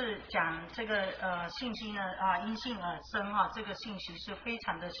这一次讲这个信息呢因信而生这个信息是非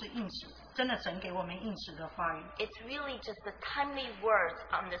常的是应许，真的神给我们应许的话语。 It's really just the timely words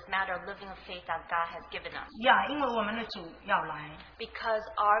on this matter of living of faith that God has given us. 因为我们的主要来， Because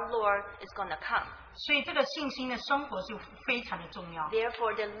our Lord is going to come. 所以这个信心的生活就非常的重要。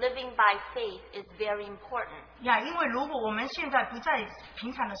 Therefore, the living by faith is very important. 因为如果我们现在不在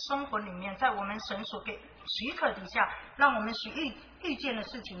平常的生活里面，在我们神所给许可底下，让我们去遇见的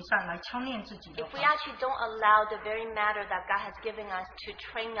事情上来操练自己的 If 话 we，actually don't allow the very matter that God has given us to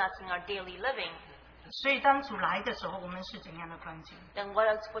train us in our daily living, 所以当主来的时候，我们是怎样的光景？ then what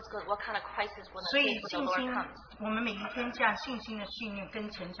kind of crisis will 所 the 以 faith of 信 the 心 Lord comes? 我们每一天这样信心的训练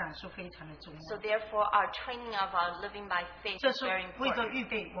跟成长是非常的重 So 要， therefore, our training of our living by faith 这 is 是 very 为着 important. 预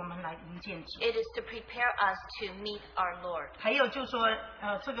备我们来迎接主。 It is to prepare us to meet our Lord. 还有就是说，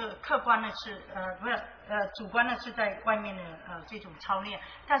这个客观的是不是主观的是在外面的这种操练，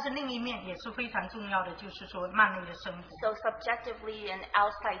但是另一面也是非常重要的，就是说慢内的生活。 So subjectively and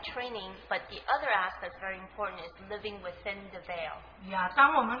outside training, but the other aspect very important is living within the veil.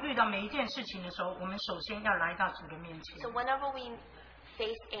 当我们遇到每一件事情的时候，我们首先要来到主的面前 So。whenever we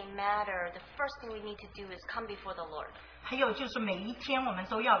face a matter, the first thing we need to do is come before the Lord. 还有就是每一天我们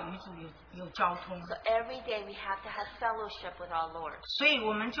都要与主有交通， So every day we have to have fellowship with our Lord. 所以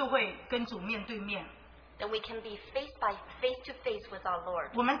我们就会跟主面对面。 Then we can be face to face with our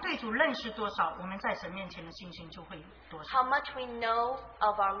Lord. 我们对主认识多少，我们在神面前的信心就会有多少。 How much we know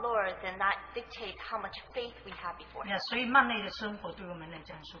of our Lord, then that dictates how much faith we have before Him. 所以慢内的生活对我们来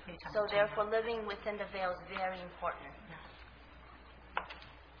讲是非常 So 重要。 therefore, living within the veil is very important.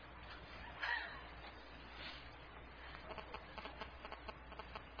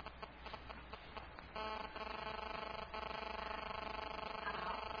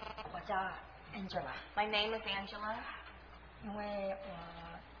 我叫 Angela， My name is Angela. 因为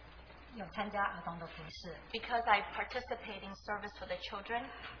我有参加儿童的服饰， Because I participate in service for the children,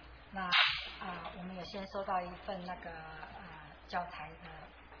 那我们有先收到一份那个教材的，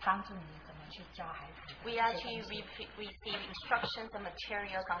帮助你怎么去教孩子。 we actually receive instructions and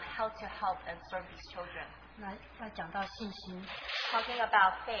materials on how to help and serve these children. 那要讲到信心， Talking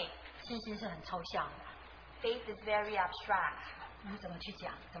about faith, 信心是很抽象的， faith is very abstract. 你怎么去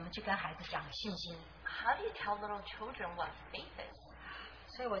讲，怎么去跟孩子讲信心？ How do you tell little children what faith is?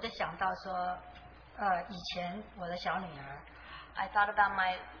 所以我就想到说，以前我的小女儿， I thought about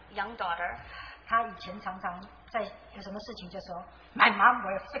my young daughter. 她以前常常在有什么事情就说 ，My mom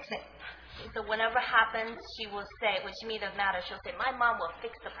will fix it， So whenever happens, she will say, when she meets a matter, she'll say, my mom will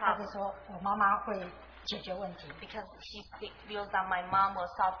fix the 她就 problem. 说我妈妈会解决问题， Because she feels that my mom will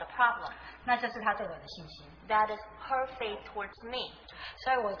solve the problem. 那这是她对我的信心。 That is her faith towards me.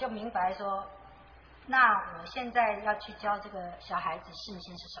 所以我就明白说，那我现在要去教这个小孩子信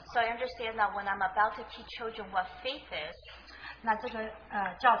心是什么？ So I understand that when I'm about to teach children what faith is, 那这个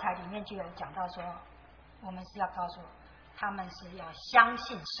教材里面就有讲到说，我们是要告诉他们是要相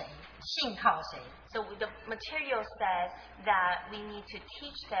信谁，信靠谁。 so the material says that we need to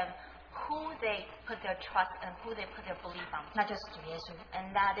teach them who they put their trust and who they put their belief on. 那就是主耶稣。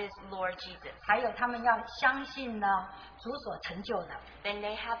 And that is Lord Jesus. 还有他们要相信呢主所成就的， Then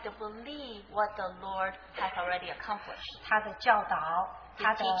they have to believe what the Lord has already accomplished. 他的教导，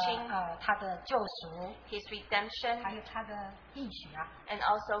他的 teaching 他的救赎， His redemption 还有他的应许啊。 and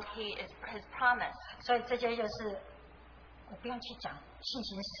also His promise. 所以这些就是我不用去讲信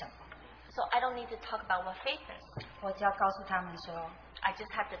心是什么， So I don't need to talk about what faith is. 我只要告诉他们说， I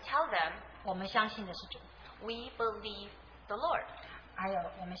just have to tell them 我们相信的是主， we believe the Lord. 还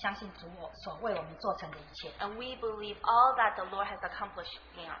有我们相信主所为我们做成的一切。 And we believe all that the Lord has accomplished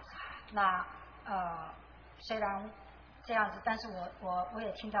in us. 那虽然这样子，但是我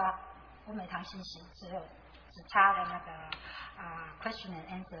也听到我每堂信息只差了那个question and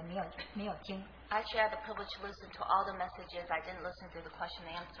answer 没有听。 I actually had the privilege to listen to all the messages. I didn't listen to the question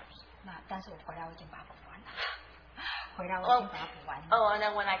and answers. 那但是我回来我已经把它补完了，回来我已经把它补完了。 Oh, and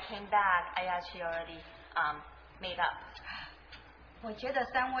then when I came back, I actually already made up. 我觉得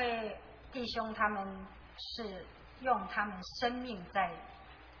三位弟兄他们是用他们生命在，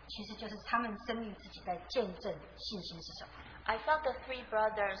其实就是他们生命自己在见证信心是什么。 I felt the three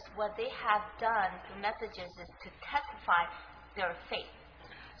brothers, what they have done through messages is to testify their faith.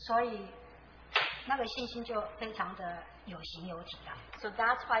 所以那个信心就非常的有形有体了。 So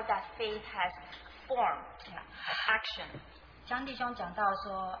that's why that faith has form, action. 江弟兄讲到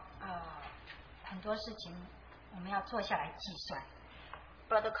说，很多事情我们要坐下来计算。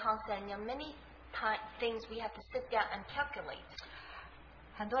 Brother Kong said, many things we have to sit down and calculate.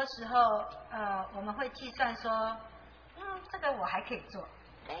 很多时候，我们会计算说，这个我还可以做，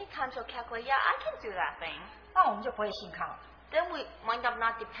 Many times we'll calculate, yeah, I can do that thing. 那我们就不会信靠了。 Then we wind up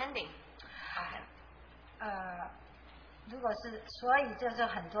not depending on Him. 如果是，所以这是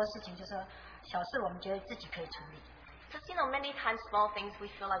很多事情，就是说小事我们觉得自己可以处理， Because, many times small things we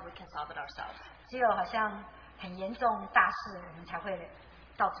feel like we can solve it ourselves. 只有好像很严重大事，我们才会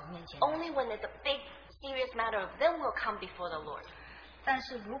到主面前。 Only when it's a big, serious matter, then we'll come before the Lord. 但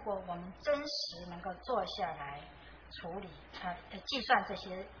是如果我们真实能够坐下来处理，计算这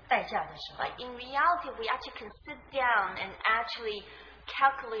些代价的时候， But in reality, we actually can sit down and actually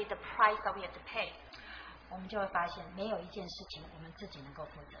calculate the price that we have to pay. 我们就会发现没有一件事情我们自己能够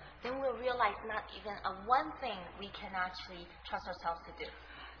负责。 Then we'll realize not even one thing we can actually trust ourselves to do.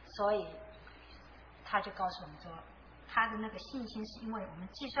 所以他就告诉我们说，他的那个信心是因为我们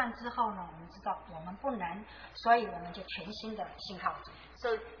计算之后呢，我们知道我们不能，所以我们就全心的信靠主。 So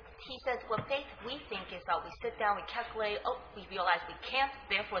he says, what faith we think is that we sit down, we calculate, we realize we can't,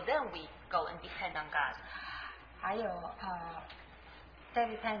 therefore then we go and depend on God. 还有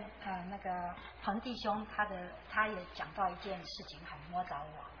David Pan 那个彭弟兄，他也讲到一件事情很摸着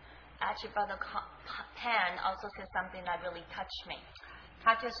我。 Actually, Brother Pan also said something that really touched me.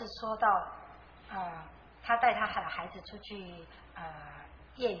 他就是说到他带他的孩子出去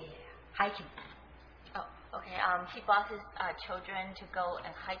夜野 hiking。 Oh, okay. He brought his children to go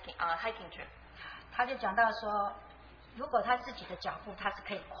and hiking trip. 他就讲到说，如果他自己的脚步，他是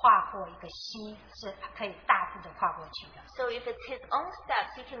可以跨过一个溪，是可以大步的跨过去的。 So if it's his own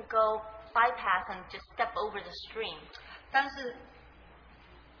steps, he can go bypass and just step over the stream. 但是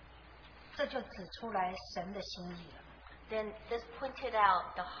这就指出来神的心意了。 Then this pointed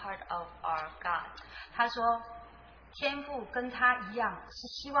out the heart of our God. 他说，天父跟他一样，是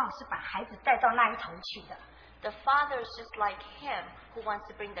希望是把孩子带到那一头去的。 The father is just like him who wants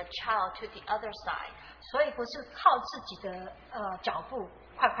to bring the child to the other side. 所以不是靠自己的脚步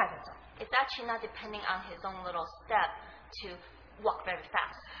快快的走， It's actually not depending on his own little step to walk very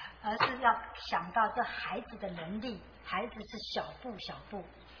fast. 而是要想到这孩子的能力，孩子是小步小步。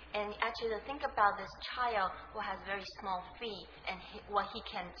 And actually to think about this child who has very small feet and what he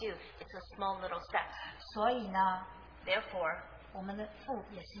can do, it's a small little step. 所以呢， Therefore, 我们的父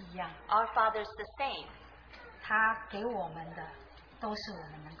也是一样， our Father is the same. 他给我们的都是我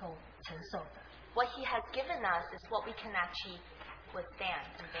们能够承受的， What he has given us is what we can actually withstand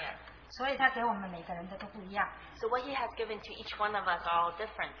and bear. 所以他给我们每个人的都不一样。 So what he has given to each one of us are all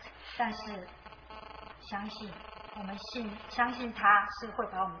different. 但是相信我们相信他是会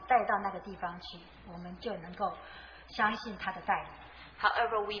把我们带到那个地方去，我们就能够相信他的带领。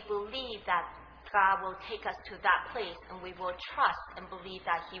 However, we believe that God will take us to that place and we will trust and believe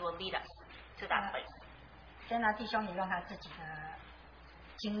that he will lead us to that place. 先拿弟兄也用他自己的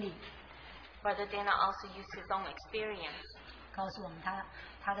经历， Brother Dana also used his own experience 告诉我们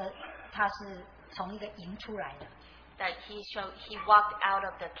他是从一个营出来的， that he walked out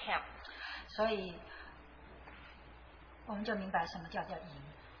of the camp. 所以我们就明白什么叫营。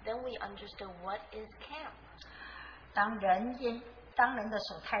 Then we understood what is camp. 当人的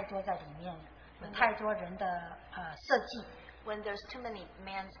手太多在里面，有太多人的设计， When there's too many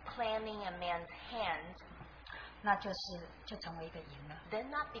man's planning and man's hands, 那就成为一个营了。 then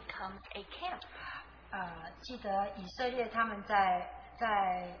that becomes a camp. 记得以色列他们在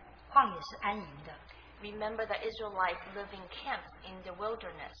旷野是安营的， Remember the Israelites living camps in the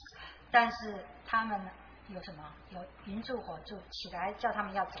wilderness. 但是他们有什么？有云柱火柱，起来叫他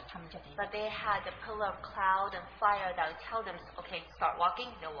们要走，他们就得走。 But they had a pillar of cloud and fire that would tell them, okay, start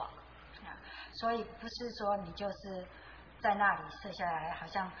walking, they'll walk. 所以不是说你就是在那里设下来，好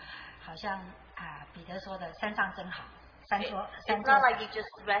像彼得说的山上真好，山 It's 座 not like you just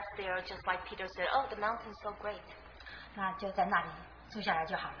rest there, just like Peter said, oh, the mountain's so great. 那就在那里住下来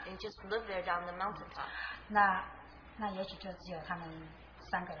就好了。 And just live there down the mountaintop. 那也许就只有他们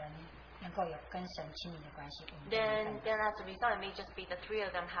3个人能够有跟神亲密的关系。 Then as a result, it may just be the 3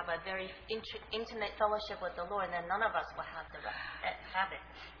 of them have a very intimate fellowship with the Lord, and then none of us will have it.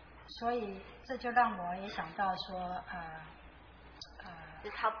 所以这就让我也想到说，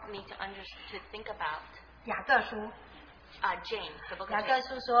 This helped me to think about 雅各书， James, the book 雅 of 各 James.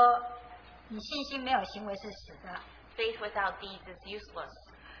 书说，你信心没有行为是死的。 Faith without deeds is useless.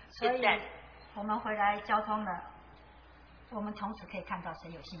 所 It's 以 dead. 我们回来交通了，我们从此可以看到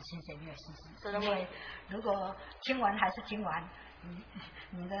谁有信心，谁没有信心。 So then 因为如果听完还是听完，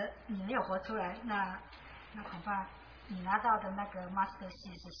你没有活出来，那恐怕你拿到的那个 master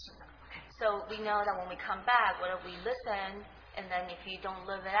seed 是死的。 So we know that when we come back, whether we listen, and then if you don't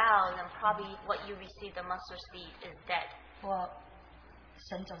live it out, then probably what you receive, the mustard seed, is dead.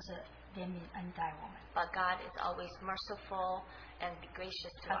 神总是怜悯恩待我们， But God is always merciful and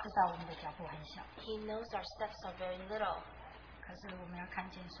gracious to 他 us. 知道我们的脚步很小， He knows our steps are very little. 可是我们要看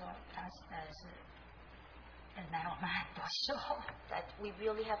见说，他实在是忍耐我们很多时候， That we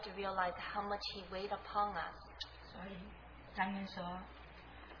really have to realize how much He weighed upon us. 所以但愿说，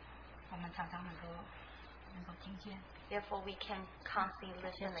我们常常能够听见。 Therefore, we can constantly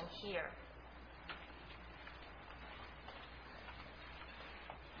listen and hear.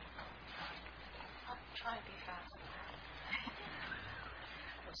 I'll try to be fast.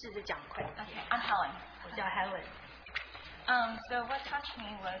 我试着讲快一点。 Okay, I'm Helen. 我叫 Helen。 So what touched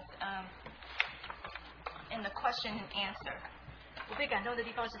me was in the question and answer. 我被感动的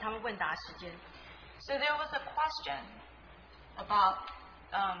地方是他们问答时间。 So there was a question about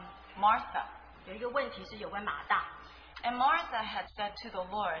Martha. 有一个问题是有关马大， And Martha had said to the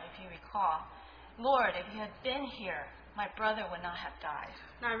Lord, if you recall, Lord, if you had been here, my brother would not have died.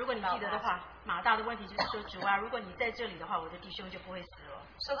 那如果你记得的话，马大的问题就是说，主啊，如果你在这里的话，我的弟兄就不会死了。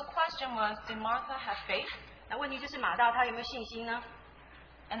 So the question was, did Martha have faith? 那问题就是马大他有没有信心呢？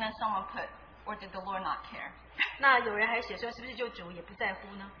 And then someone put, or did the Lord not care? 那有人还写说，是不是就主也不在乎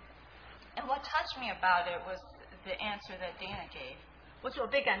呢？ And what touched me about it was the answer that Dana gave. 我所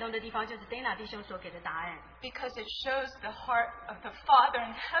被感动的地方就是 Dana 弟兄所给的答案， Because it shows the heart of the Father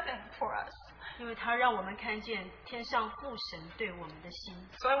in heaven for us. 因为他让我们看见天上父神对我们的心。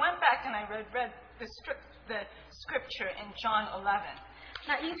 So I went back and I read the scripture in John 11.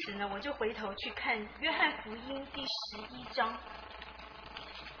 那因此呢，我就回头去看约翰福音第11章，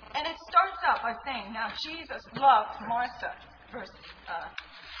 And it starts out by saying, now Jesus loved Martha, verse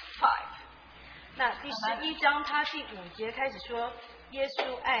 5. 那第11章他第5节开始说，耶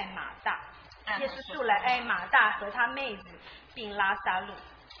稣爱马大，耶稣素来爱马大和他妹子，并拉撒路，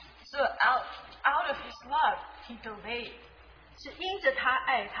 So out of his love, he delayed. 是因着他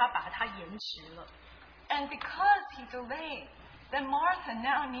爱他把他延迟了。 And because he delayed, then Martha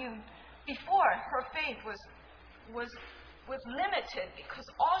now knew before her faith was limited because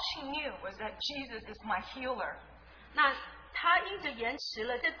all she knew was that Jesus is my healer. 那他因着延迟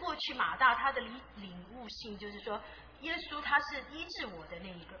了，在过去马大他的领悟性就是说，耶稣他是医治我的那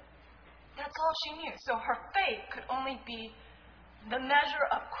一个。 That's all she knew. So her faith could only be the measure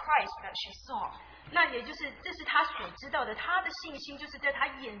of Christ that she saw. 那也就是这是他所知道的，他的信心就是在他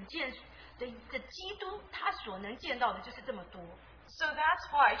眼见的基督，他所能见到的就是这么多。 So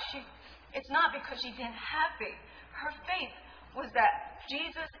that's why it's not because she didn't have faith. Her faith was that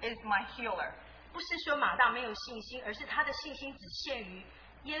Jesus is my healer. 不是说马大没有信心，而是他的信心只限于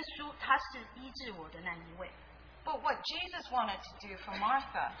耶稣，他是医治我的那一位。But what Jesus wanted to do for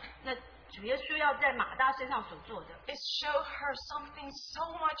Martha 那主耶稣要在马大身上所做的， is show her something so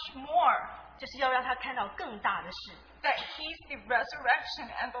much more. 就是要让他看到更大的事， That he's the resurrection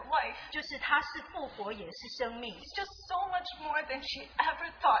and the life. 就是他是复活也是生命， He's just so much more than she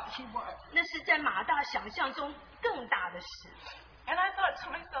ever thought he was. 那是在马大想象中更大的事。 And I thought to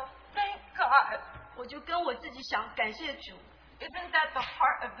myself, thank God. 我就跟我自己想，感谢主， Isn't that the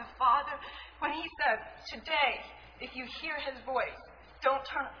heart of the Father when he said, today, if you hear his voice,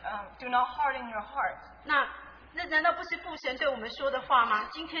 do not harden your heart. 那难道不是父神对我们说的话吗？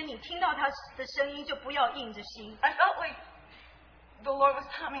今天你听到他的声音，就不要硬着心。 I felt like the Lord was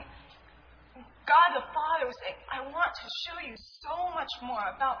telling me, God the Father was saying, I want to show you so much more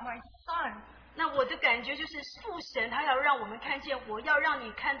about my son. 那我的感觉就是父神他要让我们看见，我要让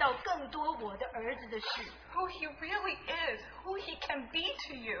你看到更多我的儿子的事。 Who he really is, who he can be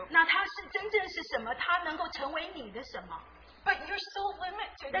to you. 那他是真正是什么？他能够成为你的什么？ But you're so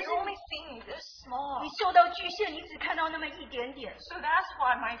limited. That's You it. only see me this small. 你受到局限，你只看到那么一点点， So that's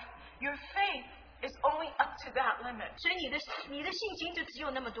why your faith is only up to that limit. 所以你的信心就只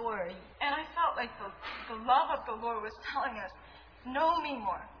有那么多而已。 And I felt like the love of the Lord was telling us, know me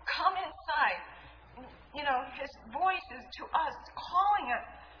more. Come inside. You know, his voice is to us, calling us,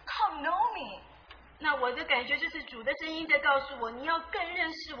 come know me. 那我的感觉就是主的声音在告诉我，你要更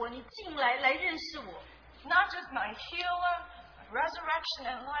认识我，你进来认识我。 Not just my healer, resurrection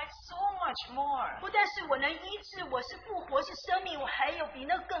and life, so much more. 不但是我能医治，我是复活，是生命，我还有比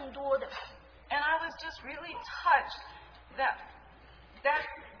那更多的。 And I was just really touched that that's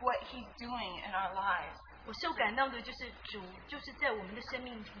what he's doing in our lives. 我受感动的就是主，就是在我们的生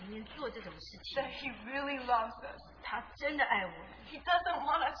命里面做这种事情 That。he really loves us. 他真的爱我们， He doesn't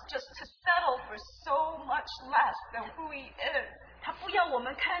want us just to settle for so much less than who he is. 他不要我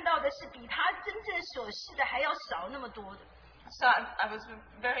们看到的是比他真正所示的还要少那么多的。 So I was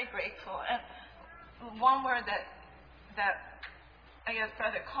very grateful. And one word that I guess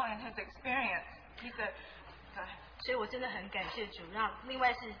Brother Colin has experienced, he said, go ahead. 所以我真的很感谢主。让另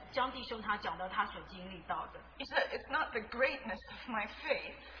外是江弟兄他讲到他所经历到的， He said, it's not the greatness of my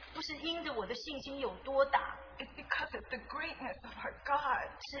faith. 不是因着我的信心有多大， It's because it's the greatness of our God.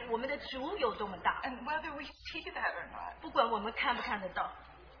 是我们的主有多么大， And whether we see that or not. 不管我们看不看得到。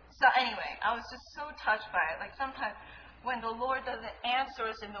 So anyway, I was just so touched by it. Like sometimes when the Lord doesn't answer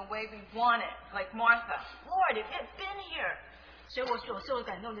us in the way we want it, like Martha, Lord, if you had been here. 所以我所受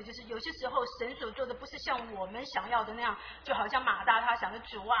感动的就是，有些时候神所做的不是像我们想要的那样，就好像马大他想的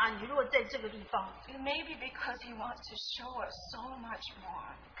主啊，你若在这个地方， It may be because he wants to show us so much more.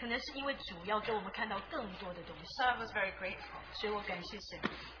 可能是因为主要给我们看到更多的东西， So I was very grateful. 所以我感谢神。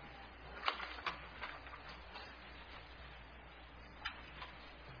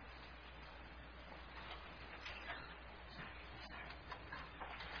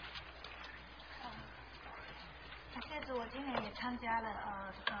感谢主，我今年也参加了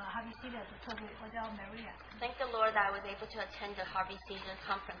Harvey Cedar 的特会，我叫 Maria。 Thank the Lord that I was able to attend the Harvey Season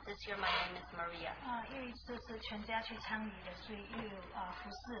Conference. This year my name is Maria. 又一次是全家去参与的，所以又有服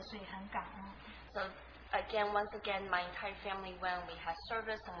侍，所以很感恩。 So once again, my entire family went. We had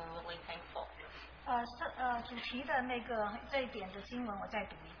service and we're really thankful. 主题的这一点的经文我再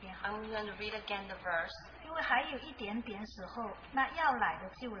读一遍。 I'm going to read again the verse. 因为还有一点点时候，那要来的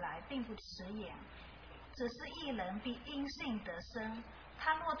就来，并不迟延。只是一人必因信得生，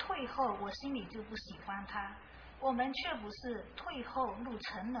他若退后，我心里就不喜欢他。我们却不是退后入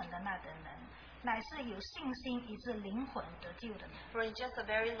沉沦的那等人，乃是有信心以致灵魂得救的人。 For in just a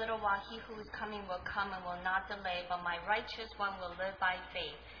very little while he who is coming will come and will not delay, but my righteous one will live by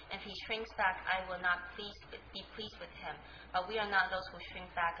faith. If he shrinks back, I will not be pleased with him. But we are not those who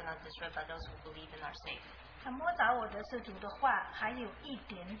shrink back and are dismayed, but those who believe and are saved. 摸着我的是主的话，还有一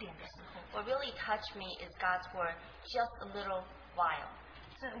点点的时候。 What really touched me is God's word, just a little while.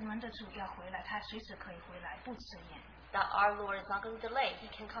 这我们的主要回来，他随时可以回来，不迟延。 That our Lord is not going to delay. He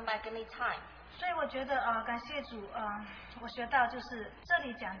can come back any time. 所以我觉得感谢主我学到就是这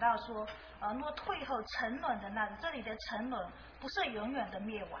里讲到说若退后沉沦的那这里的沉沦不是永远的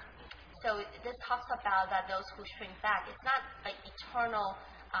灭亡。 So this talks about that those who shrink back, it's not an eternal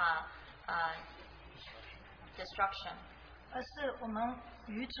destruction. 而是我们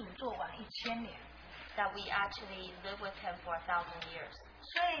与主作王1000年。 That we actually live with him for 1,000 years.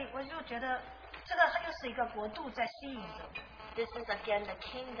 所以我就觉得这个又是一个国度在吸引着我。 This is again the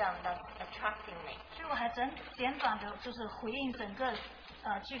kingdom that's attracting me. 所以我还简短的就是回应整个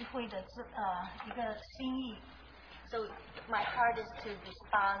聚会的一个心意。 So my heart is to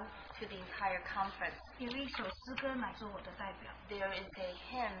respond to the entire conference. 有一首诗歌乃做我的代表。 There is a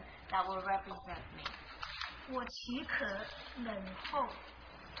hymn that will represent me. 我岂可忍后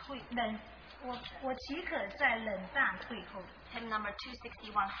退忍？我岂可在冷淡退后？ Hymn number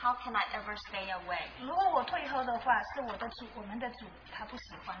 261, how can I ever stay away? 如果我退后的话，是我们的主他不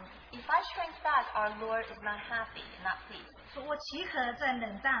喜欢我。 If I shrink back, our Lord is not happy, not pleased. 我岂可在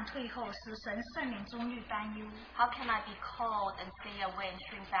冷淡退后，使神圣灵终日担忧？ How can I be cold and stay away and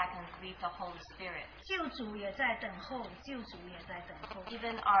shrink back and grieve the Holy Spirit? 救主也在等候，救主也在等候。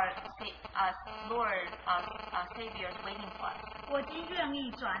 Even our Lord, Savior is waiting for us. 我今愿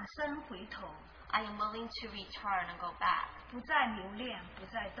意转身回头， I am willing to return and go back 不再留恋，不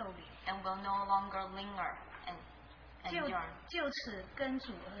再逗留， and will no longer linger and 就 yearn. 就此跟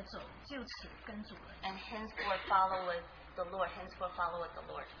主而走，就此跟主而走。 And henceforth follow with the Lord. Henceforth follow with the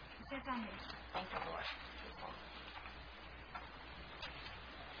Lord. 谢谢赞美。 Thank the Lord.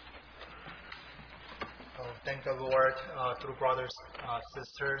 Thank the Lord through brothers,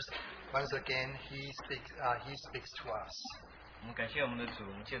 sisters. Once again, He speaks to us. 我们感谢我们的主，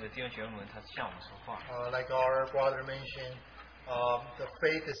我们借着弟兄姐妹们，他向我们说话。 Like our brother mentioned, the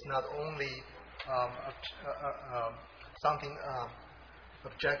faith is not only something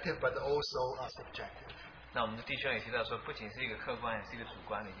objective, but also subjective. 那我们的弟兄也提到说，不仅是一个客观，也是一个主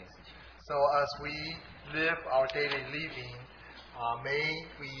观的一件事情。 So as we live our daily living, may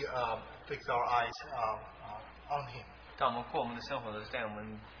we fix our eyes on Him, 当我们过我们的生活的时候，在我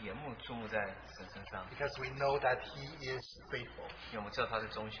们眼目注目在神身上， because we know that He is faithful 因为我们知道他是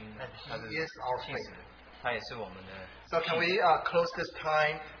忠心的 and，他是 He is our 信实的，他也是我们的。 So can we close this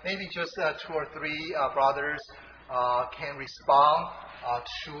time? Maybe just 2 or 3 brothers can respond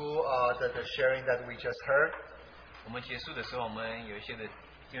to the sharing that we just heard. 我们结束的时候，我们有一些的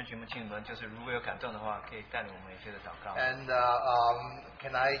弟兄姐妹亲们，就是如果有感动的话，可以带领我们有一些的祷告。 And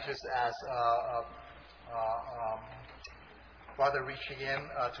can I just ask Brother Rich again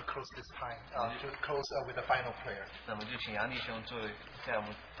to close this time, to close with the final prayer. 那我们就请杨弟兄在我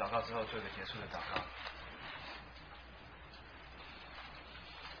们祷告之后做一个结束的祷告。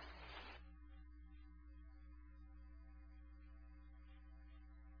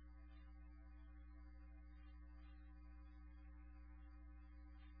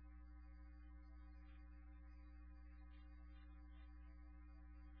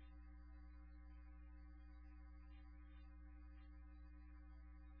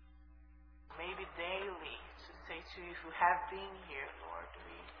 Maybe daily to say to you, if you have been here, Lord,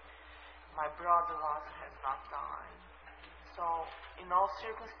 my brother Lazarus has not died. So, in all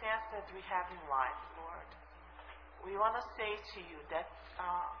circumstances that we have in life, Lord, we want to say to you that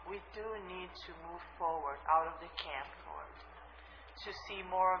we do need to move forward out of the camp, Lord, to see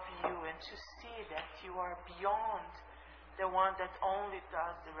more of you and to see that you are beyond the one that only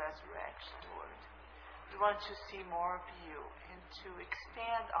does the resurrection, Lord. We want to see more of you and to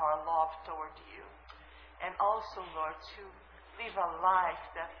extend our love toward you. And also, Lord, to live a life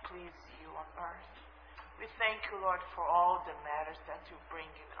that pleases you on earth. We thank you, Lord, for all the matters that you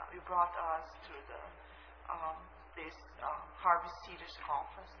brought us through this Harvest Cedars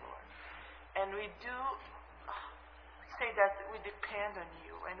Conference, Lord. And we do say that we depend on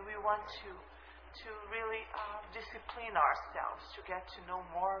you, and we want to really discipline ourselves to get to know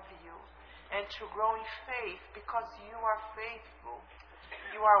more of you and to grow in faith, because you are faithful.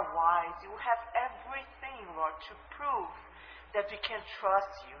 You are wise. You have everything, Lord, to prove that we can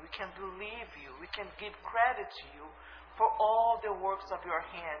trust you, we can believe you, we can give credit to you for all the works of your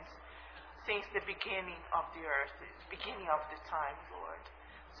hands since the beginning of the earth, beginning of the time, Lord.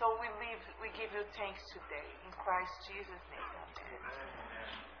 So we give you thanks today. In Christ Jesus' name,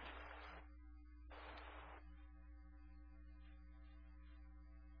 amen.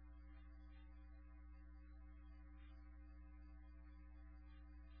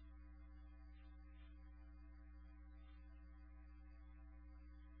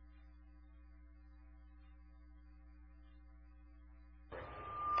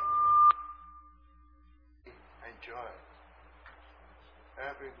 Enjoy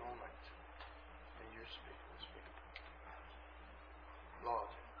every moment when you speak. Lord,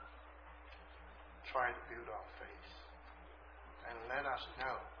 try to build our faith and let us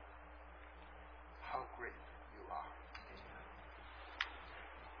know how great you are.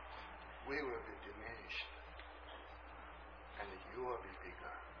 We will be diminished and you will be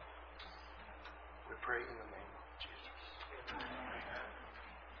bigger. We pray in the name of Jesus. Amen.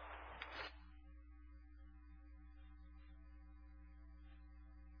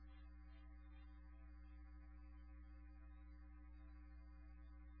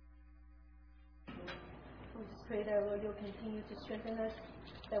 We just pray that, Lord, you'll continue to strengthen us,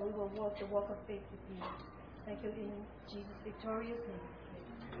 that we will walk the walk of faith with you. Thank you in Jesus' victorious name.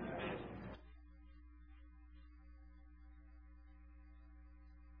 Amen.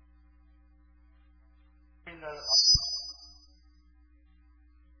 brothers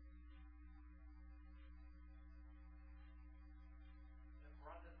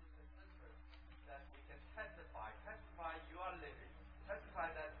and sisters, that we can testify you are living, testify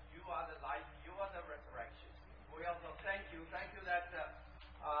that you are the life, you are the resurrection. We also thank you that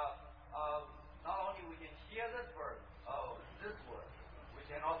not only we can hear this word, we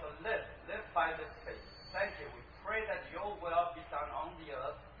can also live by this faith. Thank you. We pray that your will be done on the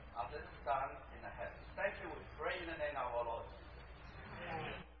earth as it is done in the heavens. Thank you. We pray in the name of our Lord.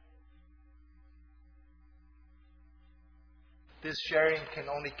 This sharing can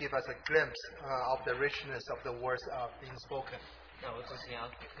only give us a glimpse of the richness of the words being spoken. 那我只是要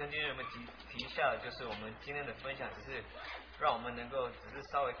跟弟兄们提一下，就是我们今天的分享，只是让我们能够只是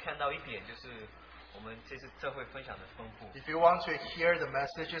稍微看到一点，就是我们这次这会分享的丰富。 If you want to hear the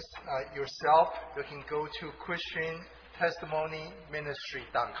messages yourself, you can go to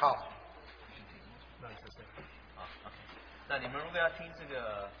ChristianTestimonyMinistry.com. 好 ，OK。那你们如果要听这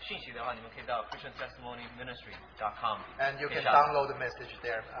个讯息的话，你们可以到 ChristianTestimonyMinistry.com. And you can download the message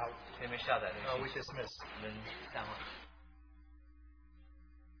there. 可以下载那个。We dismiss. 我们散会。